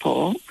an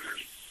apple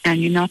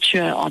and you're not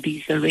sure are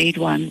these the red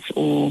ones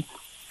or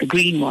the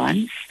green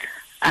ones,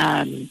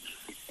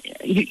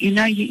 you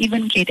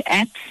even get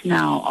apps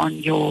now on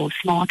your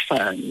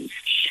smartphones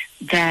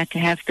that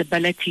have the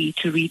ability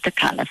to read the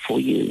color for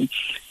you.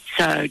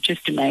 So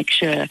just to make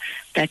sure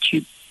that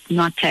you're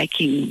not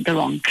taking the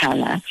wrong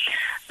color.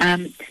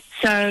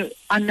 So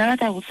I know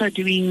they're also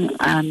doing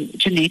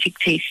genetic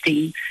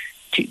testing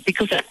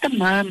because at the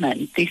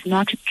moment there's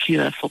not a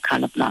cure for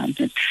color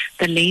blindness.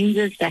 The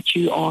lenses that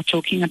you are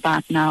talking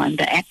about now and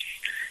the apps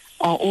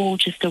are all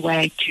just a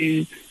way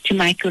to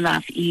make your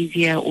life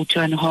easier or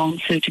to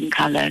enhance certain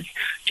colors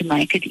to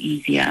make it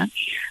easier.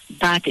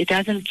 But it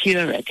doesn't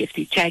cure it. If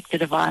you take the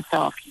device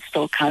off, you're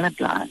still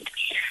colorblind.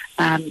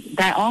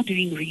 They are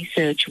doing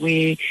research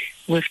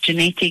with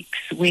genetics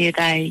where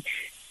they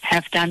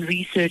have done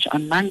research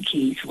on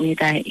monkeys where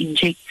they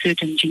inject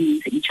certain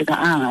genes into the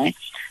eye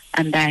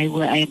and they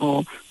were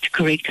able to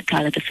correct a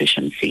color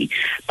deficiency.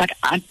 But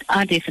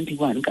I definitely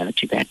won't go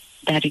to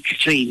that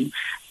extreme.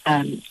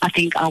 I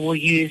think I will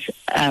use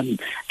an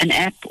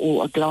app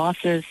or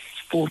glasses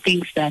for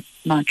things that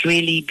might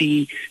really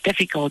be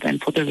difficult,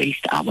 and for the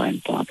rest I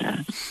won't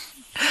bother.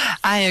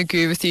 I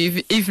agree with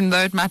you. Even though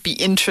it might be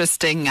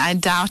interesting, I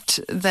doubt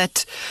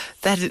that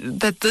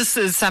this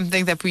is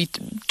something that we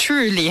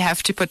truly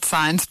have to put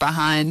science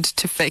behind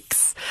to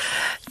fix.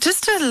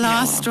 Just a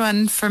last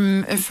one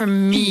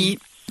from me,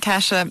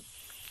 Kasha.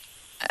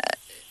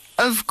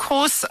 Of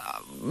course,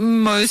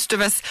 most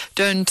of us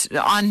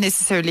aren't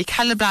necessarily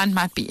colorblind,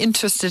 might be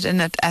interested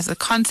in it as a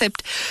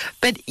concept,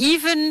 but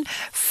even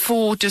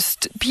for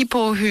just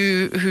people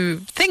who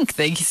think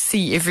they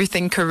see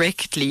everything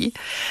correctly,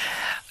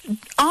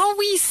 are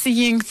we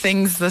seeing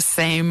things the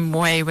same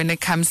way when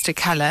it comes to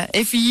color?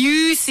 If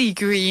you see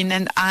green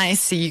and I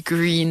see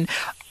green,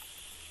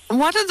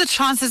 what are the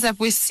chances that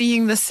we're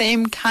seeing the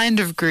same kind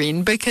of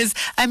green? Because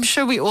I'm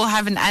sure we all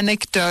have an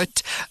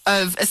anecdote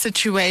of a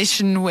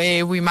situation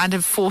where we might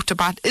have thought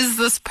about, is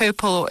this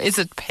purple or is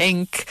it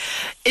pink?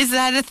 Is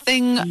that a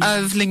thing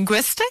of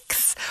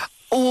linguistics,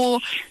 or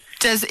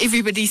does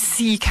everybody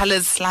see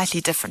colors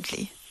slightly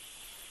differently?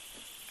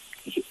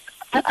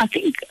 I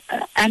think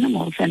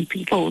animals and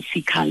people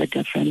see color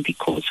different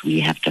because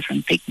we have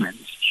different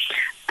pigments.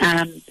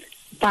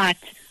 But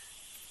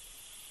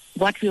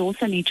what we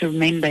also need to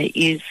remember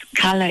is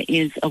color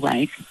is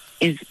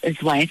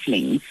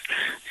wavelengths.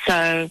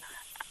 So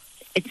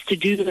it's to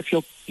do with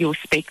your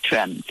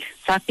spectrum.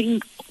 So I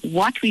think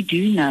what we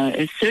do know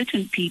is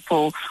certain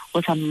people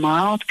with a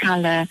mild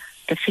color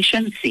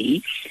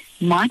deficiency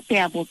might be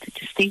able to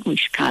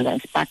distinguish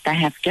colors, but they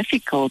have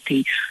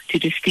difficulty to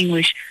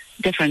distinguish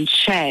different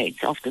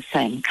shades of the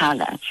same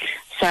color.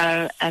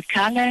 So a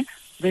color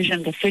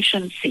vision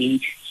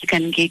deficiency, you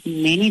can get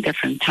many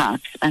different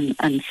types and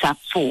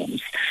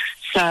subforms.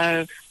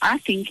 So I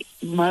think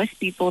most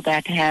people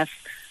that have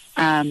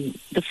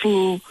the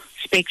full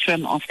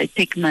spectrum of their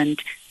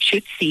pigment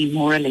should see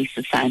more or less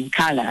the same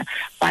color.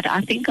 But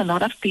I think a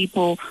lot of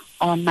people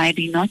are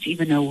maybe not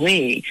even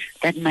aware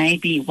that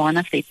maybe one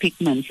of their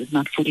pigments is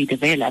not fully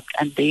developed,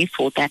 and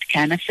therefore that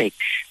can affect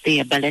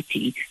their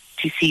ability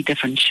to see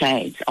different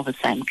shades of the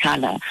same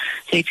color.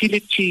 So if you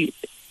look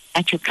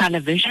at your color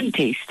vision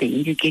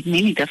testing, you get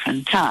many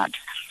different types,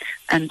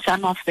 and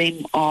some of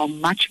them are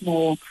much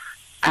more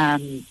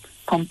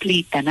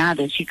complete than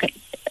others. You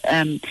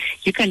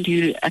can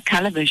do a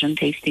color vision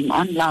testing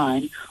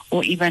online,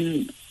 or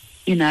even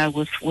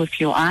with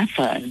your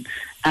iPhone.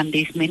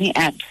 There's many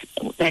apps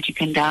that you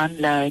can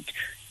download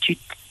to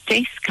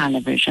test color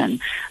vision,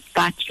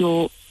 but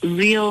your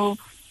real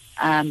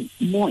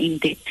more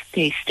in-depth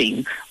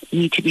testing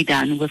need to be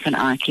done with an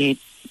eye care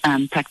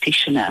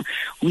practitioner.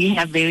 We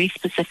have very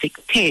specific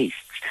tests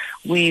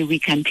where we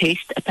can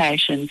test a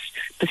patient's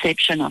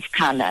perception of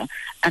color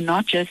and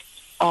not just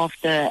of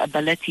the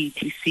ability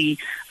to see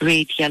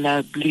red,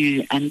 yellow,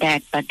 blue, and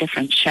that, but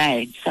different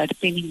shades. So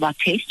depending what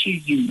test you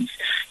use,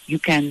 you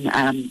can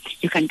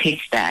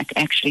test that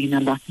actually in a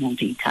lot more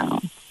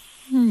detail.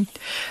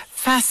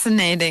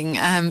 Fascinating.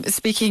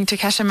 Speaking to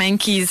Kasia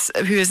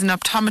Meintjes, who is an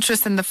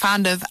optometrist and the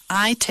founder of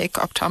iTech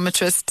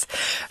Optometrists,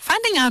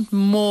 finding out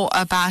more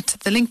about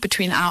the link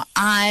between our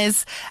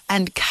eyes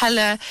and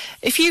color.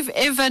 If you've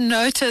ever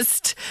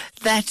noticed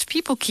that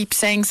people keep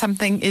saying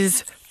something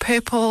is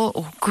purple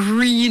or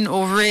green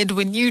or red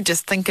when you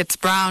just think it's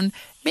brown,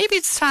 maybe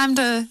it's time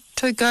to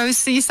go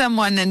see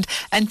someone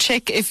and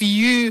check if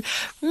you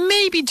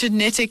maybe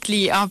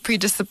genetically are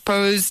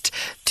predisposed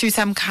to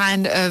some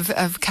kind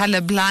of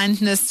color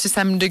blindness to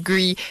some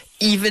degree,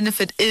 even if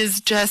it is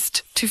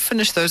just to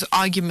finish those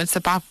arguments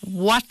about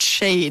what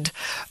shade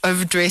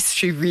of dress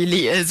she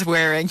really is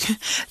wearing.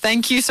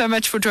 Thank you so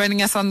much for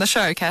joining us on the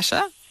show,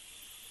 Kasia.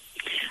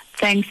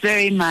 Thanks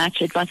very much.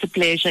 It was a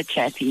pleasure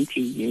chatting to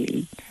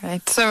you.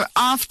 Right. So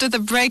after the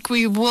break,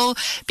 we will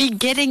be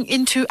getting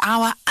into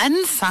our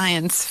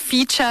Unscience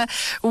feature,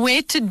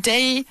 where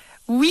today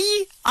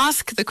we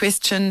ask the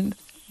question,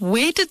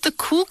 where did the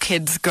cool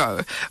kids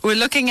go? We're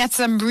looking at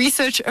some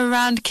research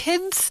around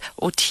kids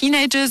or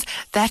teenagers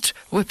that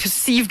were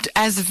perceived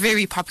as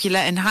very popular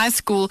in high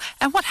school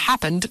and what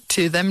happened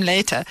to them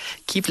later.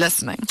 Keep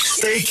listening.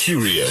 Stay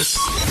curious.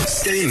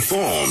 Stay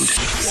informed.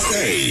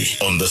 Stay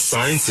on The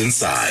Science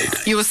Inside.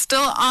 You are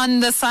still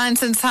on The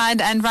Science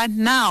Inside, and right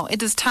now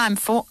it is time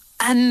for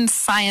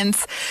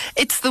Unscience.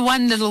 It's the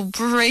one little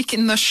break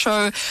in the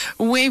show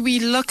where we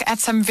look at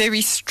some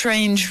very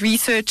strange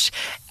research.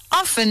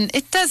 Often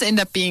it does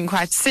end up being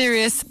quite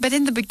serious, but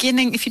in the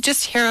beginning, if you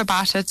just hear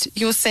about it,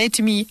 you'll say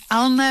to me,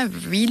 Elna,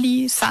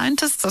 really?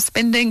 Scientists are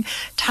spending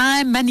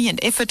time, money,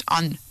 and effort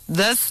on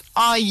this?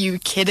 Are you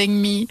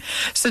kidding me?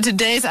 So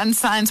today's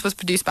Unscience was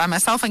produced by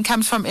myself and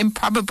comes from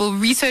Improbable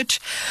Research.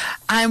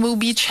 I will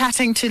be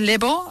chatting to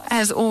Lebo,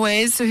 as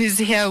always, who's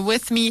here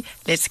with me.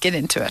 Let's get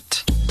into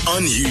it.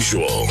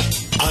 Unusual,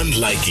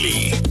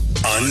 unlikely,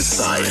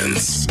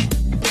 Unscience.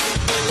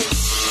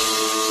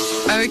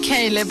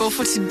 Okay, Lebo,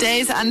 for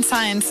today's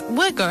Unscience,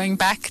 we're going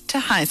back to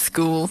high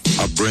school.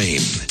 A brain,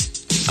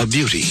 a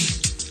beauty,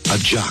 a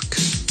jock,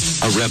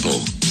 a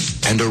rebel,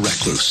 and a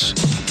recluse.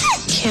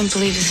 Can't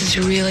believe this is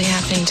really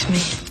happening to me.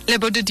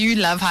 Lebo, did you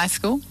love high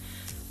school?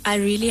 I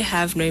really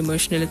have no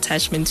emotional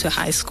attachment to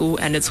high school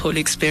and its whole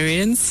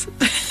experience.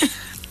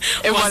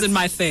 It wasn't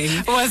my thing.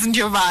 It wasn't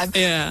your vibe.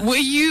 Yeah. Were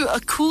you a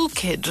cool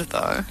kid,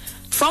 though?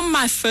 From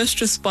my first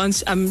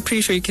response, I'm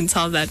pretty sure you can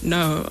tell that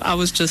no, I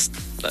was just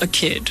a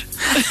kid.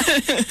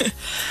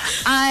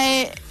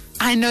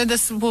 I know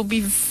this will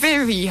be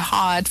very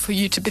hard for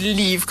you to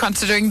believe,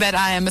 considering that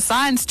I am a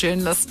science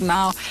journalist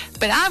now,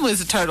 but I was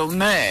a total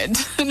nerd.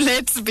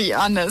 Let's be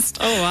honest.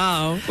 Oh,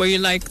 wow. Were you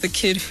like the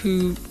kid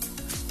who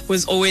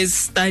was always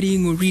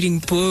studying or reading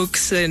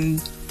books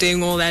and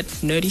doing all that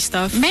nerdy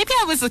stuff? Maybe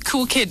I was a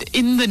cool kid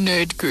in the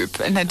nerd group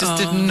and I just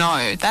didn't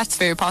know. That's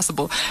very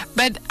possible.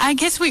 But I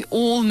guess we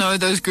all know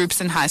those groups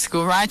in high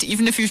school, right?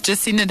 Even if you've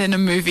just seen it in a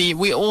movie,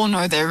 we all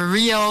know they're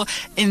real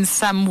in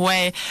some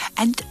way.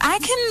 And I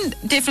can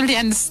definitely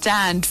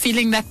understand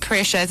feeling that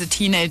pressure as a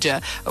teenager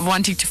of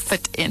wanting to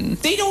fit in.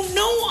 They don't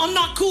know I'm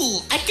not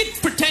cool. I can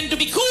pretend to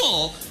be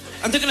cool.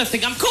 And they're going to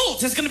think I'm cool.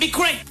 It's going to be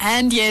great.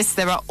 And yes,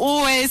 there are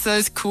always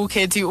those cool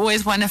kids who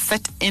always want to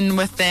fit in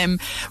with them.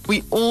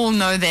 We all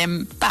know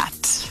them.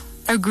 But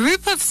a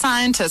group of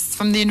scientists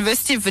from the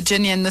University of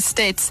Virginia in the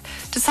States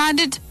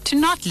decided to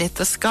not let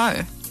this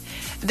go.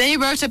 They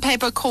wrote a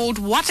paper called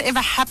Whatever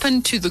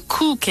Happened to the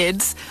Cool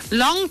Kids?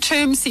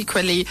 Long-Term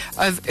Sequelae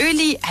of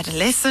Early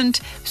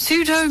Adolescent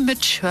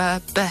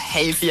Pseudo-Mature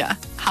Behavior.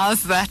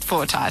 How's that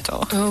for a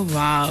title? Oh,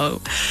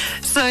 wow.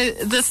 So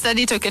the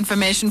study took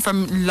information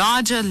from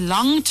larger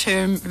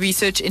long-term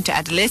research into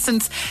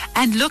adolescents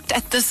and looked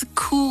at this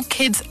cool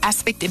kids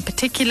aspect in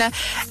particular.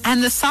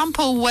 And the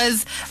sample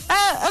was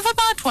of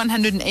about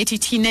 180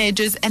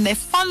 teenagers, and they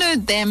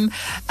followed them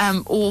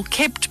or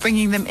kept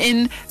bringing them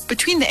in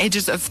between the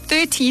ages of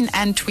 13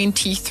 and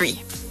 23.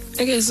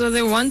 Okay, so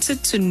they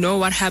wanted to know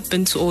what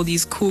happened to all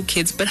these cool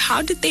kids, but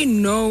how did they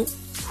know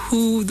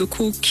who the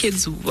cool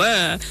kids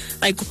were?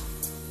 Like,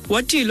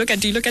 what do you look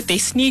at? Do you look at their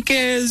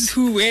sneakers?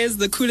 Who wears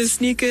the coolest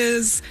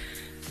sneakers?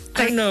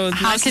 I don't know.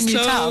 How can you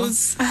tell?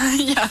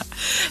 Yeah.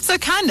 So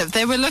kind of.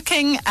 They were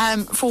looking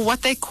for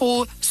what they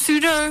call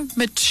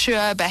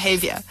pseudo-mature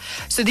behavior.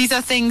 So these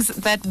are things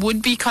that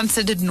would be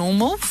considered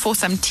normal for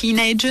some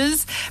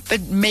teenagers,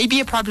 but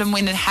maybe a problem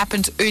when it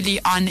happens early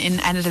on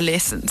in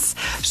adolescence.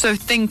 So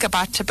think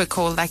about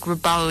typical like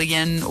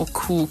rebellion or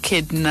cool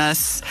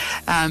kidness.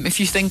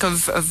 If you think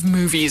of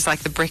movies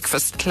like The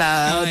Breakfast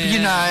Club, you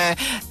know,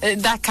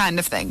 that kind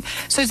of thing.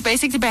 So it's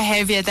basically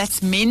behavior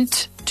that's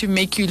meant to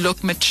make you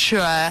look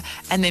mature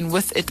and then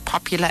with it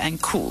popular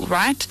and cool,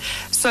 right?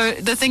 So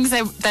the things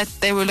that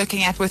they were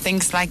looking at were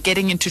things like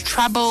getting into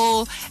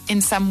trouble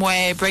in some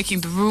way,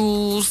 breaking the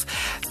rules,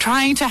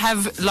 trying to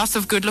have lots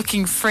of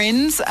good-looking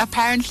friends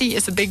apparently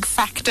is a big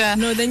factor.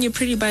 No, then you're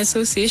pretty by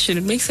association.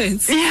 It makes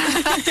sense.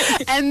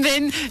 And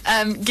then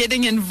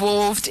getting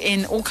involved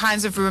in all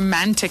kinds of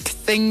romantic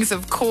things.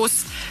 Of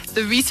course,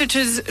 the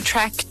researchers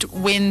tracked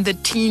when the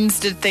teens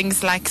did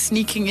things like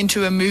sneaking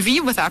into a movie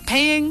without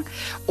paying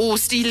or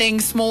stealing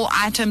small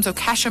items or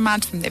cash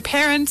amounts from their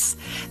parents.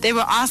 They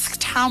were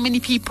asked how many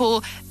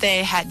people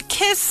they had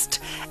kissed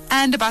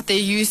and about their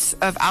use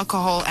of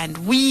alcohol and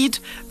weed,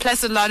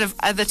 plus a lot of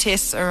other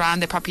tests around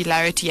their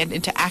popularity and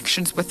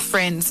interactions with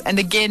friends. And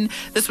again,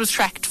 this was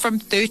tracked from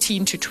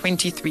 13 to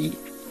 23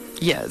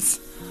 years.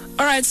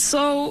 All right,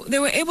 so they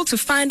were able to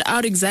find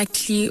out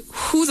exactly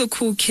who the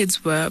cool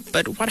kids were,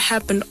 but what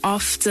happened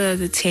after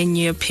the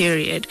 10-year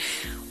period?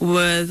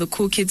 Were the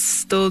cool kids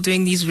still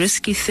doing these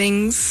risky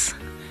things?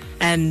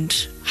 And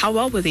how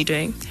well were they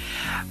doing?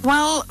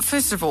 Well,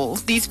 first of all,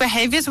 these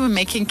behaviors were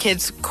making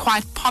kids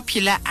quite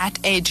popular at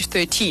age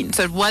 13,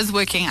 so it was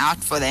working out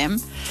for them.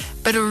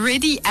 But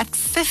already at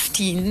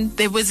 15,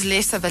 there was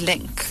less of a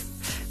link.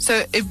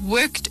 So it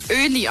worked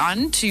early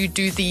on to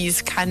do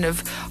these kind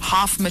of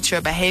half-mature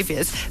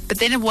behaviors, but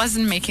then it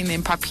wasn't making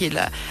them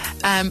popular.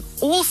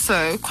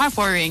 Also, quite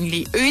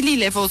worryingly, early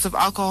levels of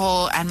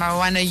alcohol and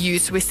marijuana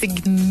use were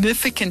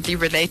significantly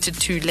related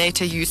to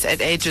later use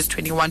at ages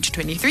 21 to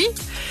 23.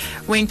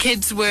 When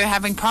kids were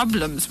having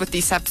problems with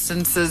these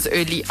substances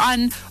early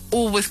on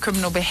or with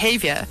criminal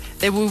behavior,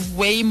 they were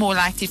way more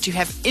likely to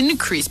have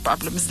increased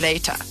problems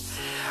later.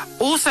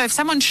 Also, if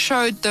someone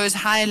showed those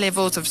higher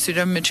levels of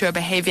pseudo-mature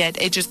behavior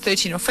at ages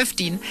 13 or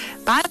 15,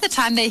 by the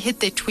time they hit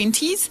their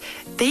 20s,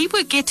 they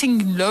were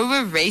getting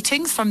lower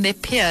ratings from their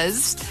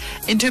peers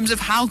in terms of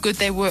how good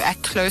they were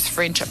at close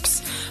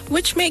friendships.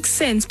 Which makes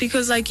sense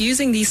because, like,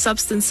 using these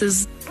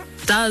substances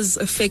does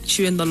affect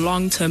you in the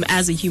long term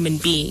as a human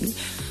being.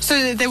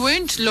 So they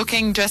weren't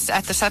looking just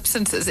at the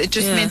substances. It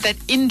just meant that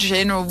in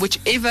general,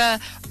 whichever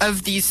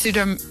of these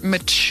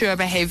pseudo-mature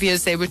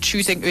behaviors they were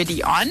choosing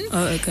early on,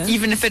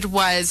 even if it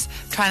was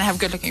trying to have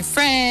good-looking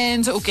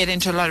friends or get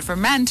into a lot of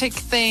romantic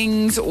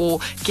things or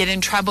get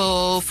in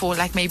trouble for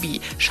like maybe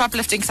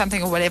shoplifting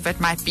something or whatever it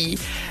might be,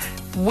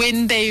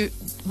 when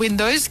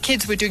those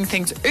kids were doing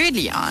things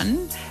early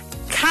on,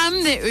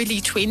 come their early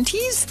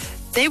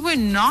 20s, they were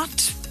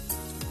not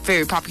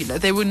very popular.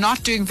 They were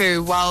not doing very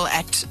well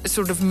at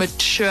sort of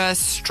mature,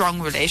 strong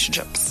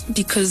relationships.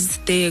 Because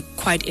they're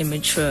quite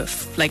immature.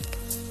 Like,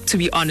 to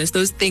be honest,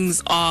 those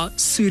things are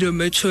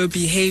pseudo-mature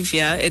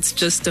behavior. It's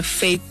just a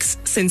fake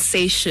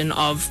sensation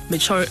of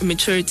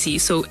maturity.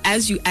 So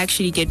as you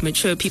actually get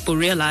mature, people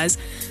realize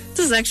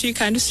this is actually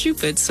kind of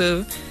stupid.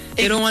 So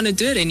they don't want to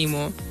do it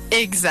anymore.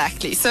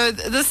 Exactly. So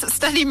this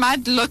study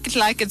might look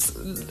like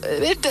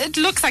it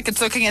looks like it's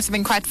looking at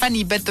something quite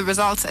funny, but the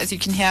results, as you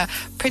can hear,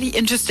 pretty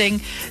interesting.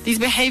 These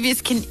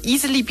behaviors can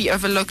easily be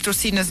overlooked or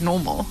seen as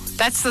normal.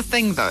 That's the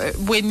thing, though.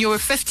 When you're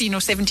 15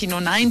 or 17 or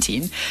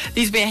 19,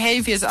 these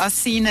behaviors are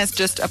seen as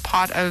just a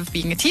part of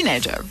being a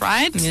teenager,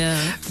 right?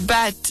 Yeah.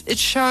 But it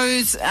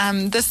shows,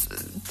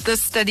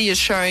 this study is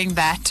showing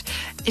that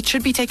it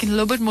should be taken a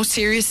little bit more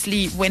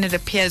seriously when it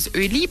appears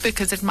early,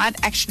 because it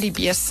might actually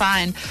be a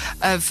sign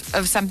of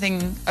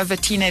something, of a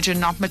teenager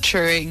not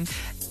maturing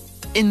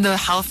in the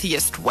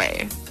healthiest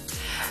way.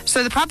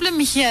 So the problem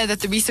here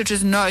that the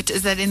researchers note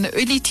is that in the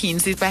early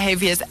teens, these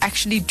behaviors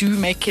actually do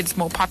make kids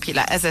more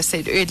popular, as I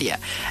said earlier.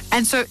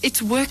 And so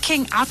it's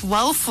working out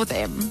well for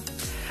them.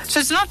 So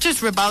it's not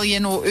just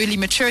rebellion or early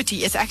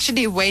maturity, it's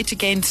actually a way to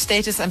gain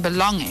status and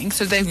belonging.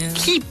 So they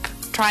keep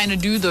trying to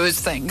do those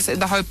things in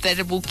the hope that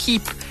it will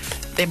keep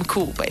them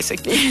cool,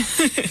 basically.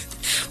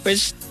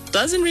 Which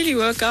doesn't really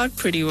work out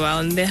pretty well,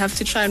 and they have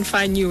to try and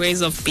find new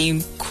ways of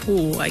being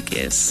cool, I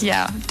guess.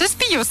 Yeah, just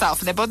be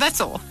yourself, Nebo, that's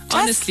all.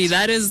 Honestly,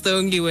 that is the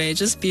only way.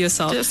 Just be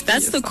yourself.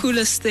 That's the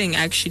coolest thing,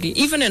 actually.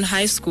 Even in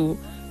high school,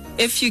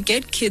 if you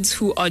get kids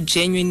who are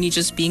genuinely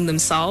just being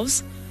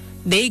themselves,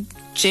 they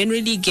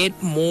generally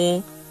get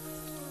more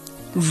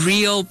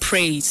real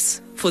praise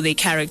for their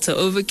character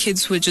over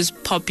kids who are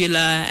just popular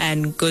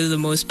and go to the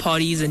most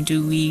parties and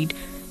do weed.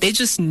 They're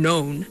just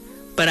known,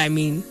 but I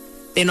mean,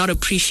 they're not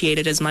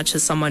appreciated as much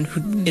as someone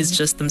who is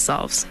just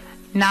themselves.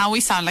 Now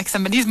we sound like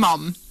somebody's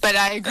mom, but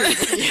I agree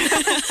with you.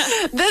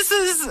 This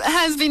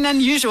has been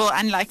unusual,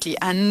 unlikely,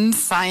 and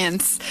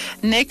science.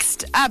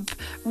 Next up,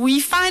 we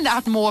find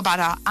out more about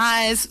our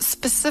eyes,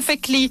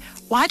 specifically,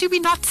 why do we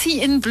not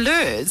see in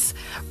blurs?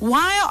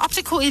 Why are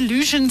optical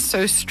illusions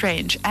so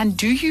strange? And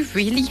do you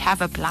really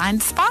have a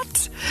blind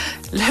spot?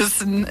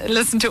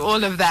 Listen to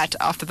all of that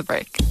after the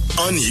break.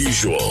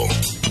 Unusual,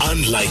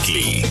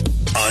 unlikely,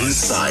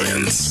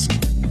 unscience.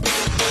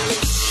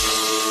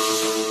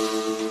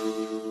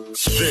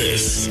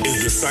 This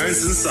is The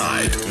Science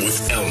Inside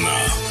with Elna.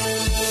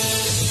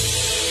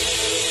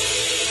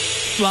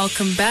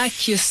 Welcome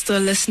back. You're still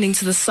listening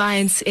to The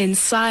Science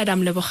Inside.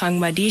 I'm Lebogang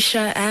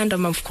Madisha, and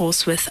I'm, of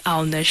course, with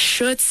Alna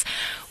Schutz.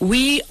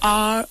 We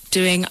are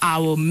doing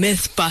our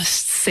Myth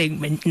Bust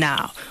segment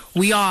now.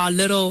 We're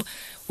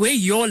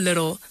your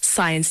little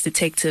science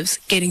detectives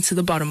getting to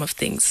the bottom of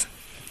things.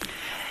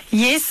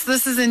 Yes,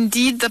 this is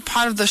indeed the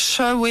part of the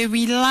show where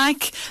we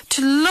like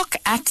to look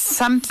at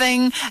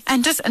something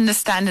and just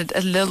understand it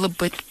a little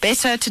bit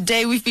better.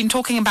 Today we've been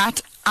talking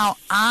about our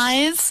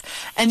eyes,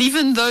 and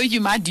even though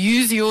you might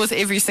use yours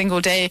every single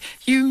day,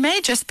 you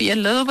may just be a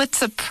little bit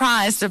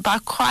surprised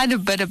about quite a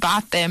bit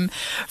about them,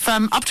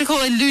 from optical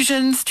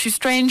illusions to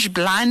strange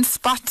blind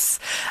spots.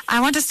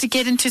 I want us to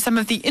get into some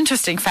of the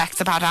interesting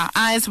facts about our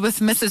eyes with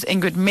Mrs.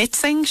 Ingrid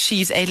Metzing.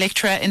 She's a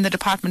lecturer in the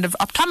Department of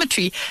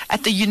Optometry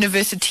at the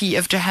University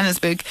of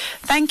Johannesburg.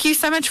 Thank you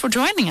so much for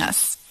joining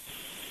us.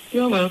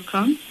 You're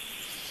welcome.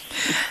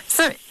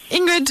 So,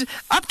 Ingrid,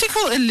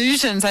 optical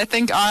illusions, I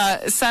think,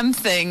 are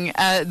something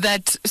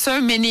that so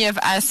many of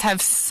us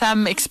have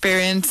some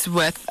experience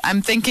with.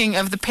 I'm thinking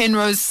of the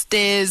Penrose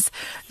stairs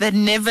that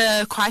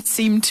never quite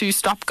seem to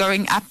stop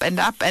going up and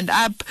up and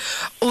up,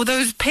 or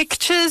those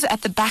pictures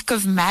at the back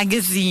of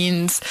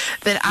magazines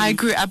that I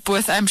grew up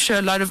with. I'm sure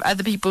a lot of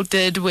other people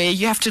did, where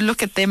you have to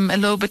look at them a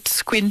little bit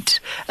squint,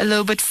 a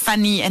little bit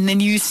funny, and then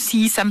you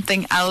see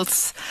something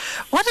else.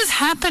 What is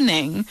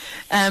happening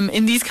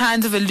in these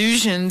kinds of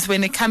illusions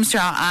when it comes to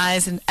our eyes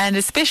and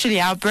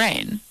especially our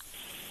brain?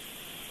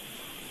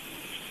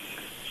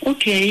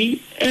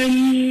 Okay.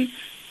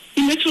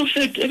 In actual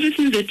fact,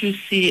 everything that you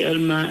see,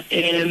 Alma,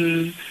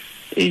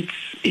 it's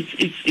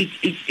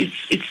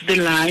the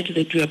light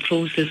that we are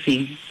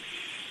processing,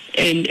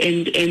 and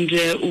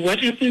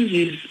what happens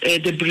is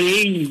the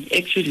brain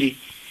actually.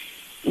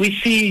 We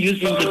see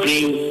using the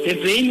brain. The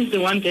brain is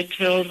the one that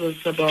tells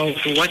us about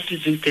what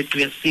is it that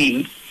we are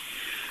seeing.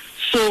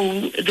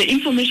 So the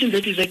information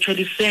that is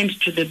actually sent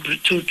to the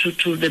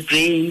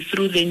brain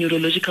through the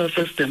neurological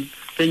system,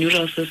 the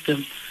neural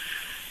system,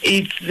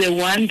 it's the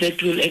one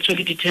that will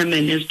actually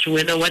determine as to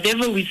whether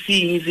whatever we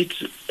see, is it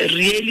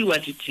really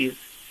what it is.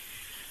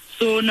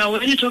 So now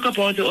when you talk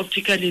about the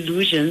optical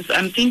illusions,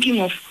 I'm thinking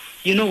of,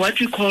 what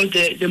we call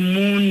the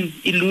moon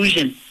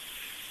illusion.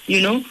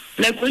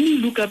 Like when you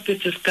look up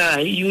at the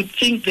sky, you would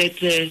think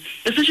that,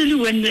 especially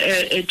when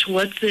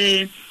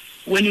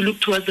when you look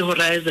towards the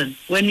horizon,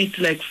 when it's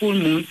like full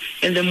moon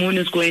and the moon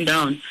is going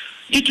down,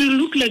 it will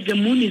look like the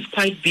moon is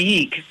quite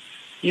big,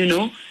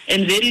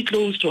 and very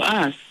close to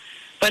us.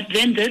 But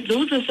then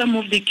those are some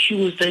of the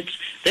cues that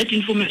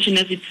information,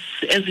 as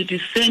it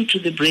is sent to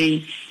the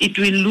brain, it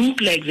will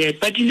look like that.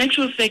 But in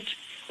actual fact,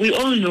 we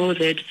all know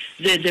that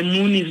the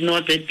moon is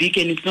not that big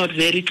and it's not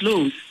very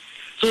close.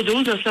 So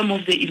those are some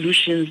of the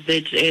illusions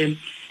that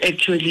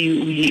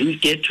actually we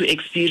get to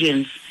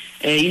experience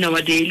in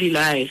our daily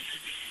lives.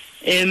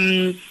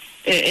 And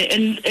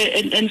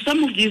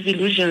some of these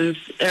illusions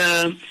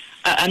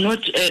are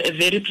not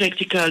very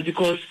practical,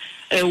 because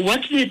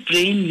what the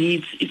brain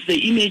needs is the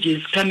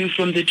images coming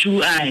from the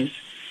two eyes,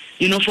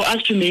 for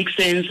us to make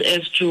sense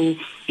as to,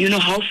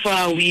 how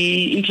far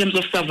we, in terms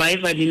of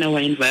survival in our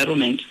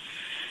environment.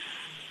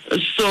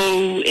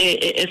 So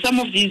some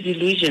of these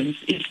illusions,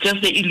 it's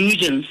just the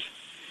illusions.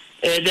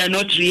 They're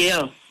not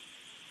real.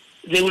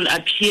 They will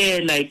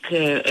appear like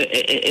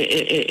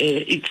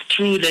it's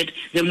true that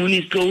the moon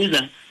is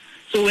closer.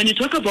 So when you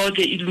talk about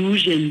the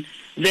illusion,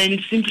 then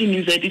it simply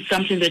means that it's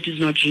something that is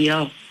not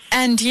real.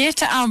 And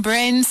yet our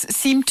brains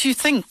seem to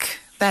think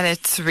that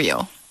it's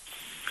real.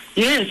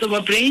 Yes,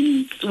 our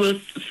brains will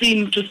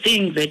seem to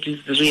think that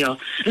it's real.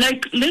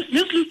 Like, let's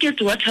look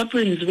at what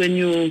happens when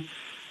you,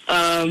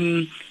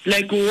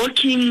 like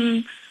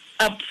walking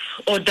up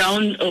or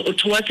down or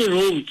towards a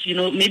road,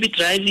 maybe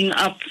driving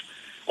up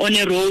on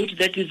a road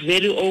that is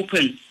very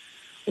open.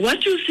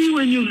 What you see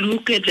when you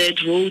look at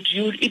that road,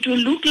 it will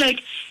look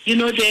like,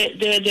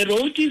 the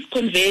road is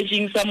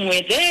converging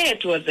somewhere there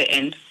towards the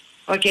end.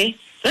 Okay?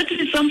 That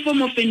is some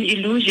form of an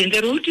illusion.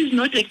 The road is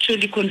not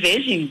actually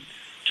converging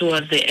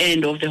towards the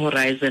end of the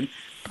horizon.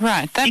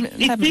 Right.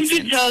 It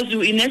simply tells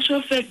you, in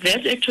actual fact,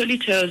 that actually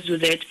tells you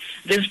that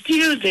there's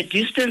still the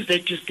distance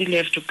that you still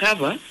have to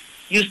cover.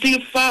 You're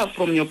still far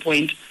from your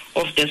point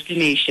of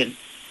destination.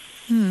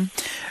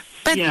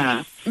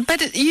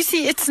 But you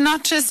see, it's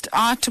not just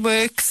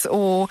artworks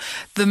or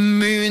the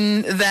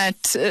moon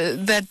that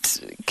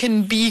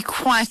can be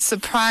quite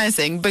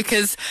surprising,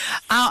 because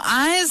our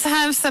eyes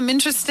have some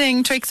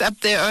interesting tricks up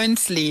their own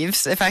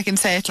sleeves, if I can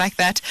say it like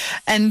that.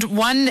 And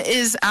one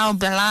is our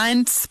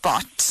blind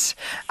spot.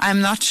 I'm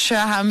not sure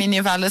how many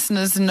of our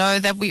listeners know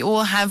that we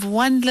all have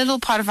one little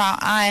part of our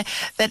eye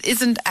that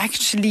isn't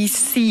actually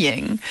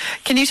seeing.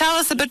 Can you tell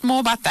us a bit more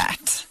about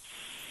that?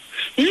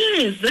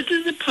 Yes, that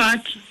is the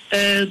part.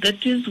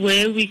 That is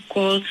where we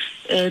call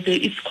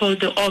it's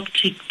called the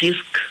optic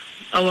disc,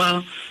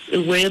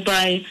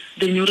 whereby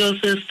the neural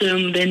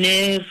system, the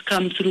nerves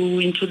come through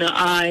into the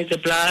eye, the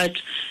blood,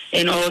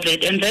 and all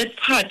that. And that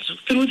part,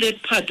 through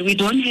that part, we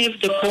don't have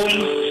the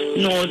cones,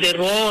 no the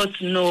rods,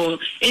 no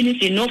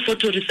anything, no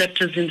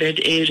photoreceptors in that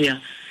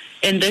area.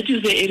 and that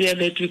is the area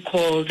that we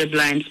call the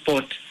blind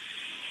spot.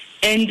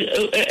 And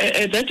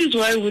that is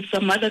why with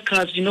some other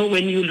cars,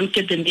 when you look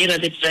at the mirror,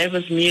 the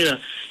driver's mirror,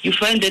 you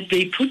find that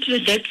they put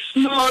that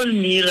small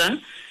mirror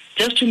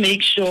just to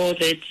make sure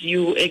that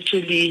you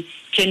actually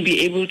can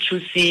be able to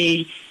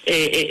see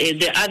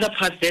the other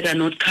parts that are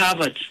not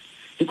covered,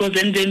 because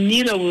then the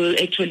mirror will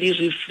actually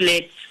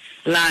reflect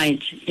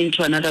light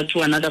into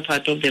another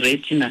part of the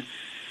retina.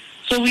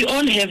 So we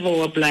all have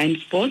our blind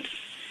spots.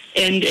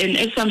 And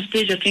at some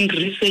stage, I think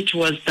research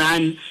was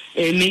done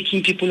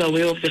making people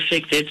aware of the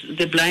fact that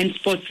the blind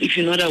spots, if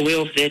you're not aware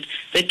of that,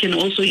 that can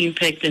also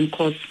impact and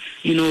cause,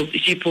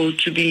 people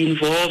to be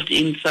involved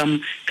in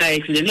some car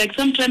accident. Like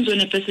sometimes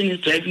when a person is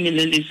driving and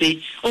then they say,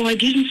 oh, I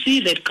didn't see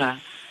that car.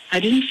 I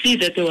didn't see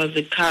that there was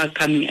a car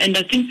coming. And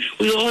I think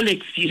we all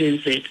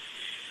experience it.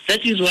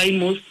 That is why in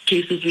most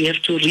cases we have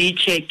to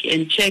recheck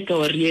and check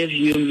our rear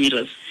view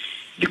mirrors.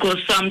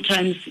 Because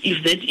sometimes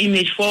if that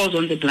image falls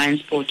on the blind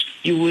spot,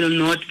 you will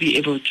not be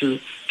able to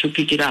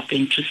pick it up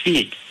and to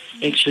see it,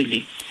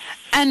 actually.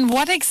 And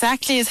what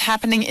exactly is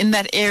happening in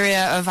that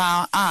area of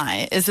our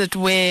eye? Is it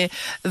where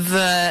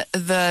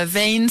the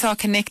veins are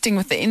connecting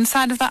with the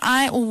inside of the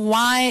eye, or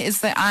why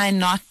is the eye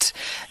not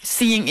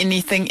seeing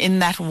anything in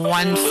that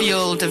one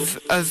field of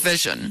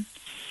vision?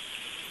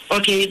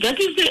 Okay, that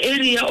is the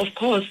area, of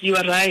course, you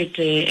are right,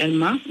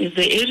 Elma. It's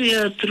the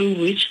area through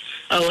which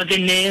the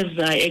nerves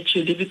are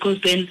actually,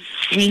 because then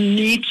we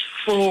need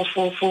for us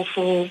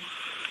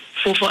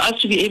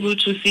to be able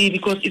to see,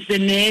 because it's the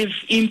nerve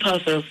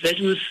impulses that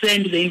will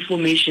send the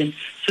information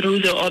through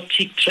the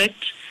optic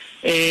tract,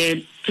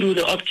 through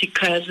the optic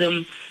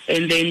chiasm,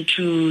 and then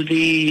to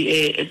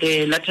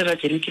the lateral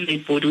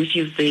geniculate body, which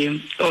is the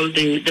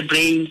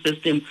brain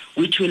system,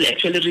 which will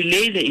actually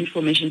relay the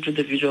information to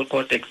the visual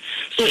cortex.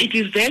 So it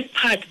is that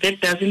part that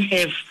doesn't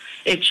have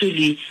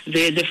actually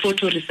the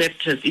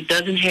photoreceptors. It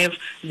doesn't have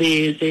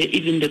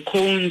even the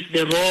cones,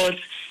 the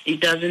rods. It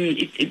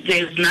doesn't.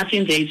 There's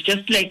nothing there. It's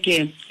just like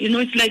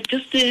it's like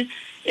just a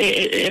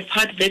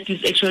part that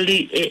is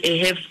actually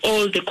have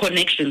all the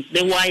connections,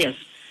 the wires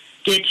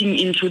getting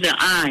into the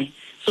eye,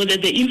 so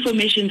that the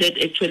information that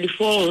actually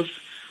falls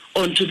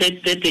onto the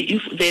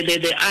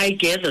eye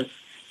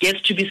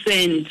gets to be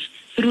sent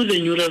through the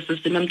neural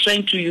system. I'm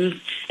trying to use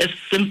as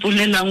simple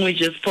a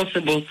language as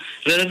possible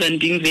rather than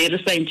being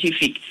very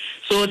scientific.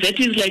 So that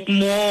is like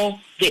more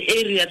the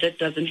area that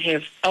doesn't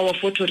have our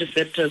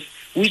photoreceptors,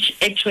 which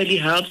actually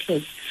helps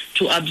us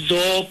to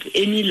absorb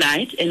any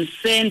light and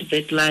send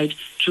that light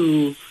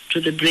to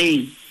the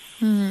brain.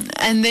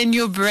 And then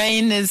your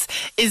brain is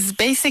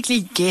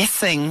basically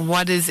guessing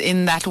what is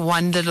in that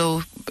one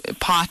little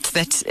part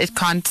that it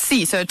can't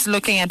see. So it's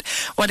looking at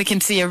what it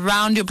can see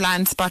around your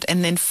blind spot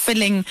and then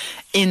filling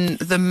in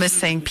the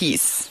missing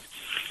piece.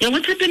 Yeah,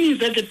 what's happening is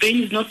that the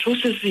brain is not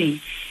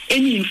processing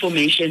any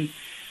information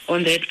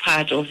on that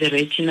part of the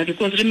retina,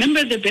 because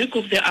remember, the back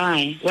of the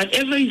eye,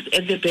 whatever is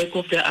at the back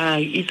of the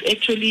eye is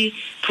actually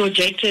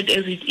projected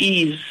as it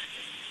is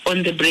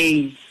on the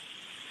brain.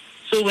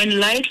 So when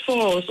light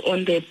falls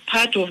on the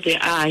part of the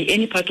eye,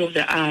 any part of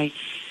the eye,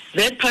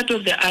 that part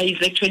of the eye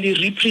is actually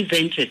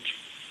represented.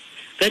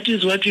 That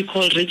is what we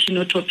call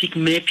retinotopic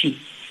mapping.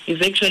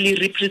 It's actually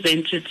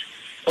represented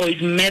or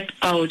is mapped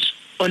out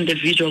on the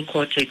visual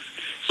cortex.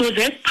 So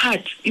that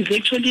part is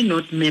actually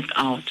not mapped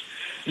out.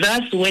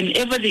 Thus,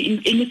 whenever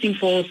anything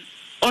falls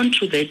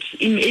onto that,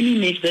 in any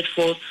image that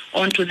falls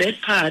onto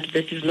that part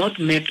that is not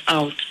mapped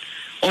out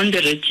on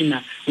the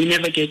retina, we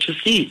never get to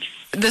see it.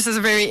 This is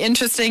a very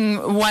interesting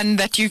one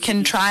that you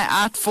can try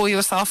out for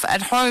yourself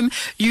at home.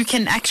 You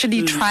can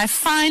actually try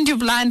find your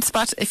blind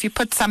spot if you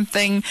put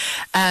something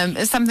on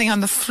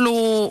the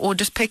floor, or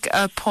just pick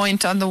a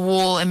point on the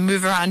wall and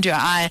move around your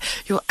eye.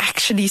 You'll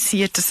actually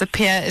see it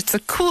disappear. It's a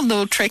cool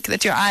little trick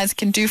that your eyes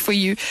can do for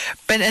you.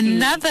 But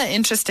another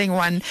interesting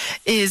one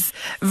is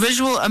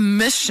visual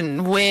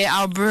omission, where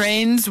our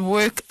brains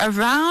work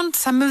around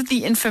some of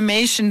the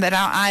information that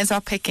our eyes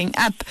are picking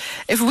up.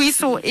 If we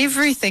saw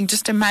everything,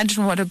 just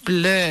imagine what a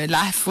blur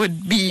life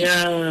would be.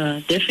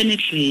 Yeah,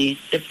 definitely.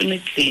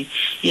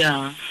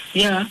 Yeah.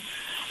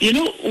 You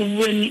know,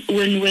 when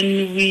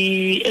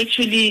we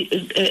actually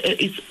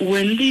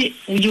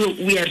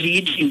we are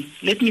reading.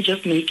 Let me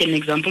just make an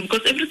example,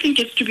 because everything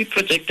gets to be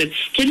projected.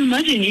 Can you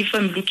imagine if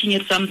I'm looking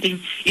at something,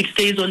 it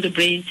stays on the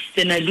brain,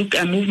 then I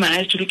move my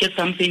eyes to look at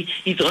something,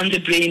 it's on the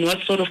brain.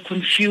 What sort of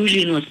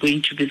confusion was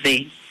going to be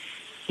there?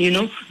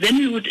 Then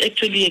we would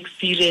actually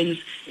experience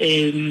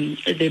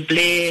the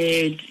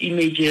blurred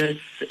images,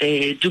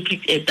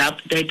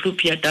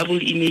 diplopia, double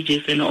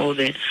images, and all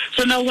that.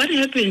 So now what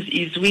happens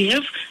is we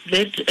have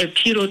that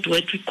period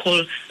what we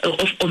call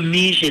of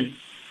omission,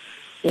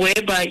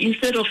 whereby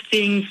instead of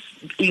things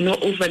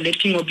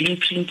overlapping or being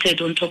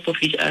printed on top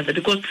of each other,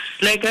 because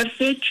like I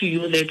said to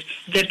you, that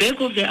the back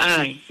of the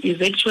eye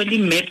is actually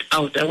mapped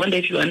out. I wonder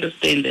if you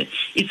understand that.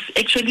 It's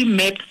actually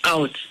mapped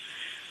out.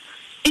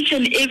 Each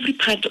and every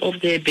part of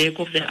the back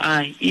of the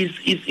eye is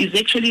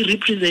actually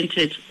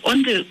represented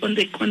on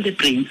the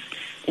brain,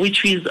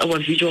 which is our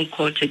visual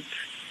cortex.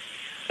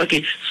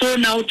 Okay, so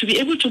now to be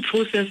able to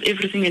process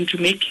everything and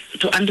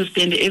to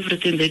understand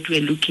everything that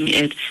we're looking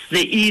at,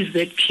 there is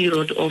that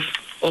period of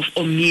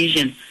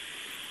omission,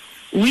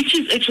 which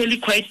is actually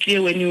quite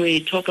clear when we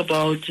talk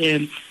about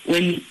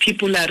when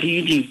people are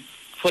reading.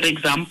 For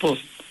example,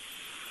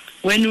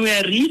 when we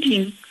are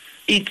reading,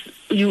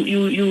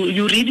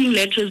 you're reading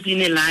letters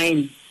in a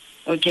line,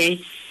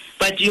 okay?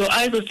 But your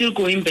eyes are still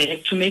going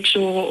back to make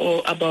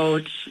sure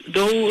about,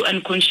 though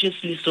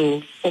unconsciously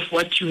so, of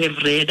what you have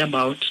read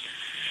about.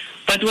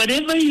 But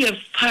whatever you have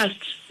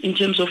passed in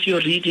terms of your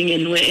reading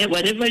and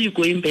whatever you're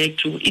going back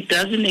to, it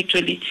doesn't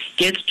actually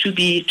get to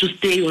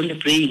stay on the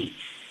brain.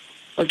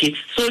 Okay,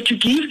 so to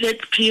give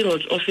that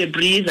period of a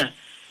breather,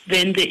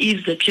 then there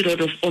is the period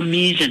of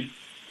omission.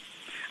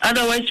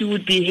 Otherwise, you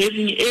would be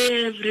having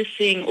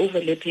everything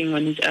overlapping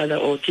on each other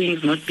or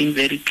things not being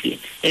very clear,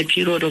 a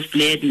period of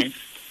blurredness.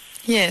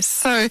 Yes,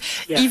 so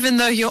even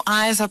though your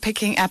eyes are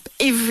picking up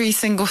every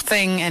single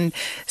thing and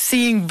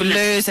seeing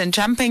blurs and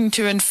jumping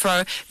to and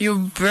fro, your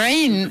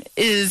brain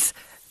is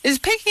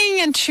picking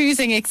and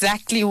choosing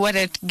exactly what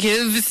it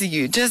gives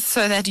you just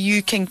so that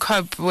you can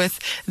cope with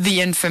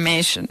the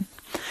information.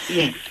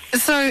 Yes.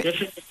 So,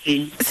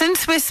 definitely.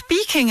 Since we're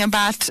speaking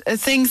about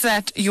things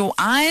that your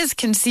eyes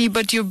can see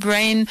but your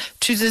brain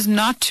chooses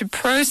not to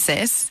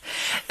process,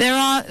 there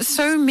are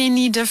so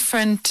many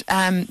different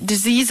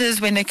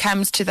diseases when it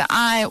comes to the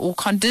eye or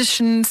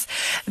conditions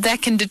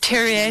that can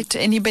deteriorate.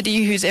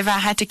 Anybody who's ever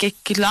had to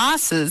get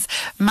glasses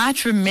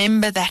might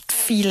remember that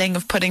feeling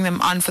of putting them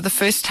on for the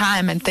first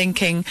time and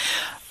thinking,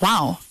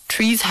 wow,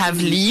 trees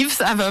have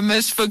leaves. I've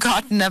almost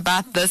forgotten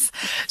about this.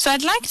 So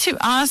I'd like to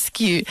ask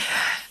you,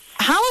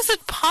 how is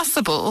it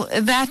possible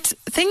that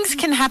things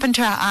can happen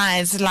to our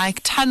eyes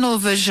like tunnel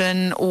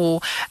vision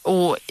or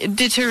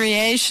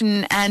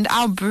deterioration and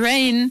our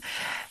brain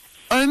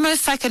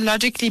almost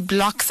psychologically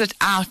blocks it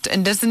out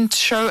and doesn't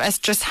show us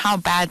just how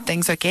bad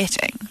things are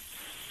getting?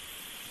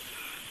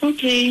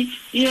 Okay,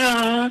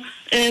 yeah.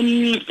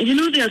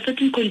 There are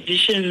certain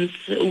conditions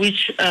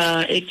which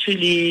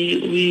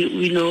actually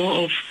we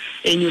know of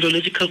a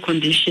neurological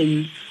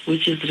condition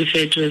which is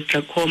referred to as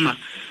glaucoma.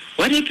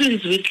 What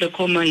happens with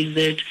glaucoma is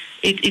that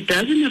it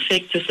doesn't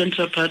affect the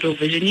central part of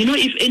vision.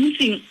 If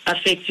anything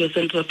affects your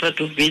central part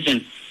of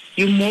vision,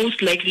 you're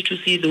most likely to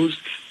see those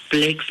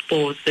black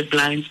spots, the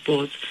blind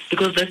spots,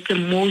 because that's the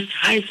most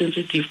high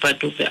sensitive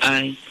part of the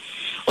eye.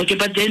 Okay,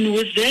 but then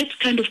with that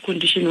kind of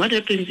condition, what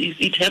happens is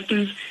it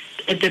happens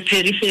at the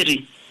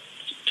periphery,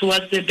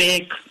 towards the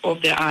back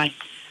of the eye,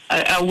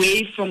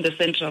 away from the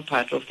central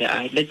part of the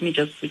eye. Let me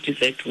just put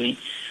it that way.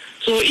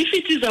 So if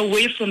it is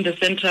away from the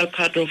central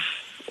part of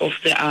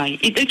the eye,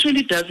 it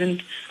actually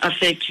doesn't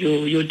affect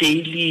your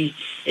daily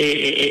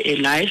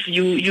life.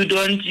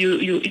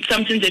 It's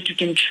something that you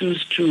can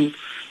choose to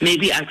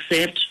maybe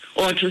accept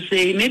or to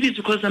say, maybe it's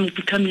because I'm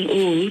becoming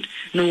old,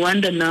 no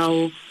wonder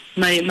now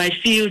my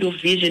field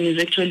of vision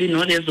is actually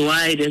not as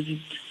wide as it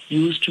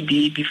used to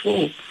be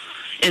before.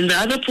 And the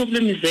other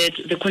problem is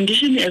that the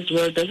condition as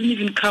well doesn't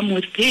even come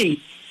with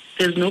pain.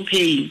 There's no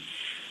pain.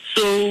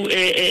 So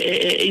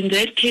in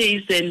that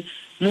case, then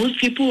most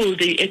people,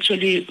 they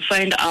actually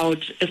find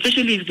out,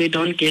 especially if they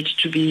don't get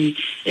to be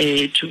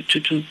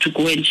to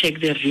go and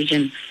check their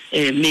vision,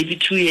 maybe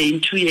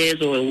in 2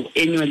 years or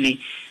annually,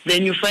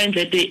 then you find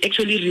that they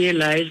actually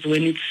realize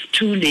when it's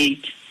too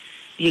late,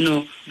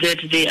 that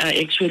they are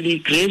actually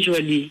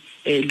gradually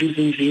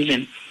losing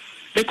vision.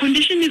 The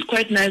condition is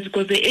quite nice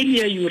because the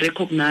earlier you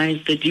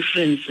recognize the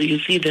difference, you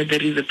see that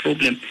there is a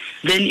problem,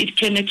 then it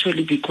can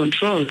actually be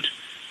controlled.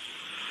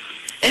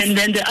 And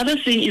then the other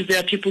thing is there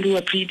are people who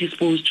are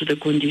predisposed to the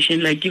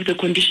condition. Like if the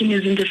condition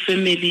is in the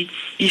family,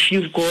 if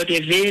you've got a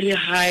very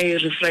high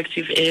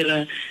refractive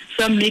error,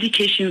 some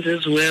medications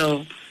as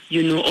well,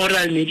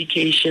 oral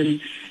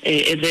medication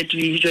that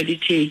we usually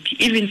take,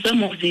 even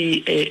some of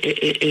the,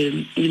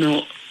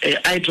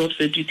 eye drops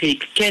that we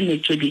take can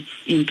actually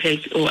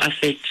impact or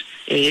affect,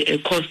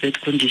 cause that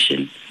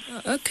condition.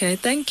 Okay,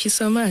 thank you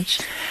so much.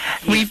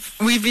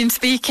 We've been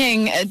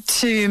speaking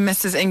to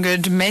Mrs.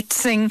 Ingrid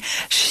Metzing.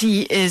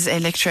 She is a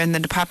lecturer in the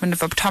Department of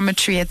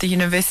Optometry at the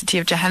University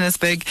of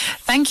Johannesburg.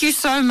 Thank you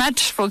so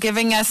much for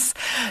giving us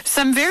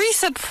some very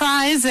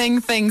surprising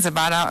things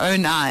about our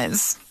own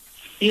eyes.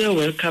 You're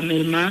welcome,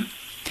 Ilma.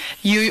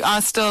 You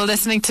are still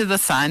listening to The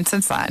Science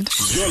Inside.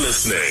 You're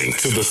listening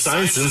to The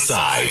Science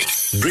Inside,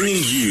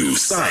 bringing you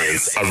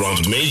science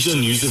around major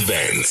news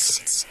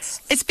events.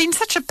 It's been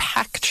such a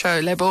packed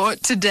show, Lebo,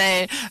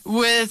 today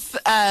with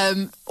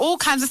all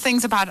kinds of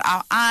things about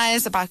our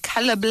eyes, about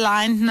color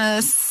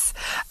blindness,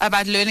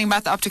 about learning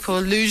about the optical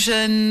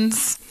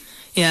illusions.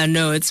 Yeah,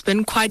 no, it's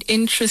been quite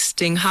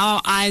interesting how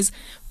our eyes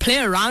play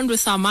around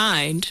with our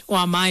mind, or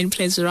our mind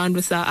plays around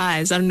with our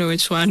eyes. I don't know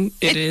which one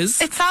it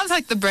is. It sounds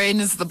like the brain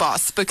is the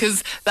boss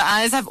because the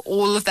eyes have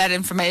all of that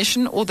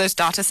information, all those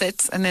data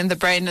sets, and then the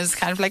brain is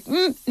kind of like,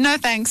 no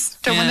thanks,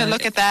 don't want to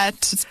look at that.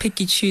 It's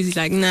picky choosy,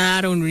 like, nah,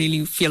 I don't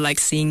really feel like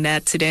seeing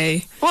that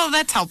today. Well,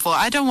 that's helpful.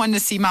 I don't want to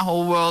see my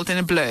whole world in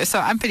a blur, so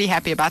I'm pretty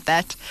happy about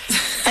that.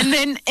 And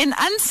then in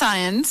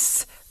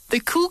Unscience, the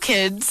cool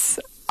kids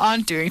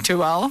aren't doing too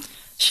well.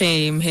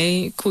 Shame,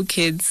 hey, cool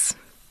kids.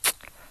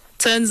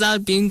 Turns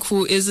out being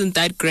cool isn't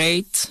that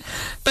great.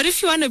 But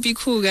if you want to be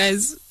cool,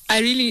 guys,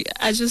 I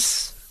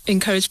just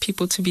encourage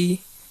people to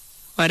be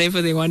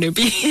whatever they want to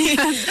be.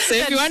 So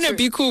if you want to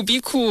be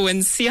cool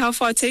and see how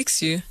far it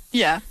takes you.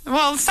 Yeah.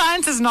 Well,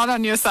 science is not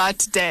on your side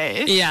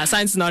today. Yeah,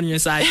 science is not on your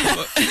side.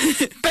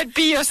 But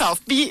be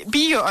yourself. Be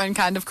your own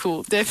kind of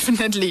cool,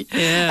 definitely.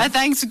 Yeah. A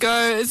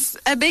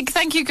big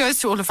thank you goes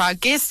to all of our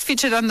guests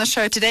featured on the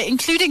show today,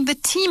 including the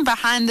team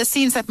behind the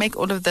scenes that make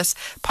all of this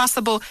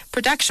possible.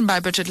 Production by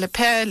Bridget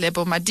Lepere,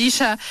 Lebo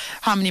Madisha,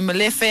 Harmony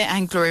Molefe,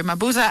 and Gloria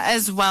Mabuza,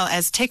 as well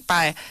as tech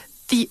by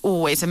the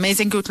always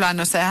amazing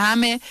Gutlano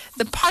Sehame.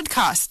 The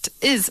podcast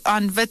is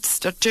on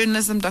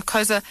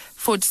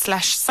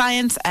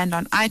wits.journalism.coza/science and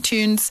on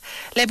iTunes.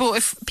 Lebo,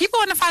 if people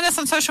want to find us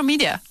on social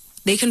media,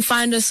 they can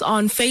find us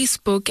on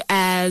Facebook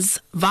as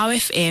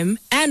VowFM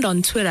and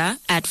on Twitter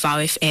at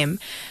VowFM.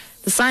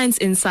 The Science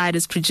Inside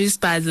is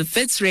produced by the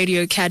Wits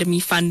Radio Academy,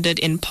 funded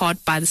in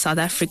part by the South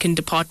African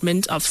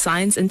Department of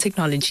Science and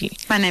Technology.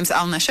 My name's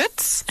Alna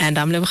Schutz. And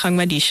I'm Lebogang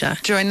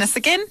Madisha. Join us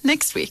again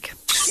next week.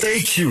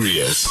 Stay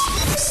curious.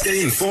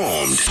 Stay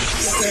informed.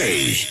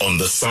 Stay on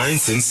The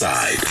Science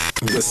Inside.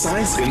 The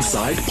Science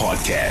Inside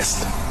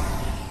Podcast.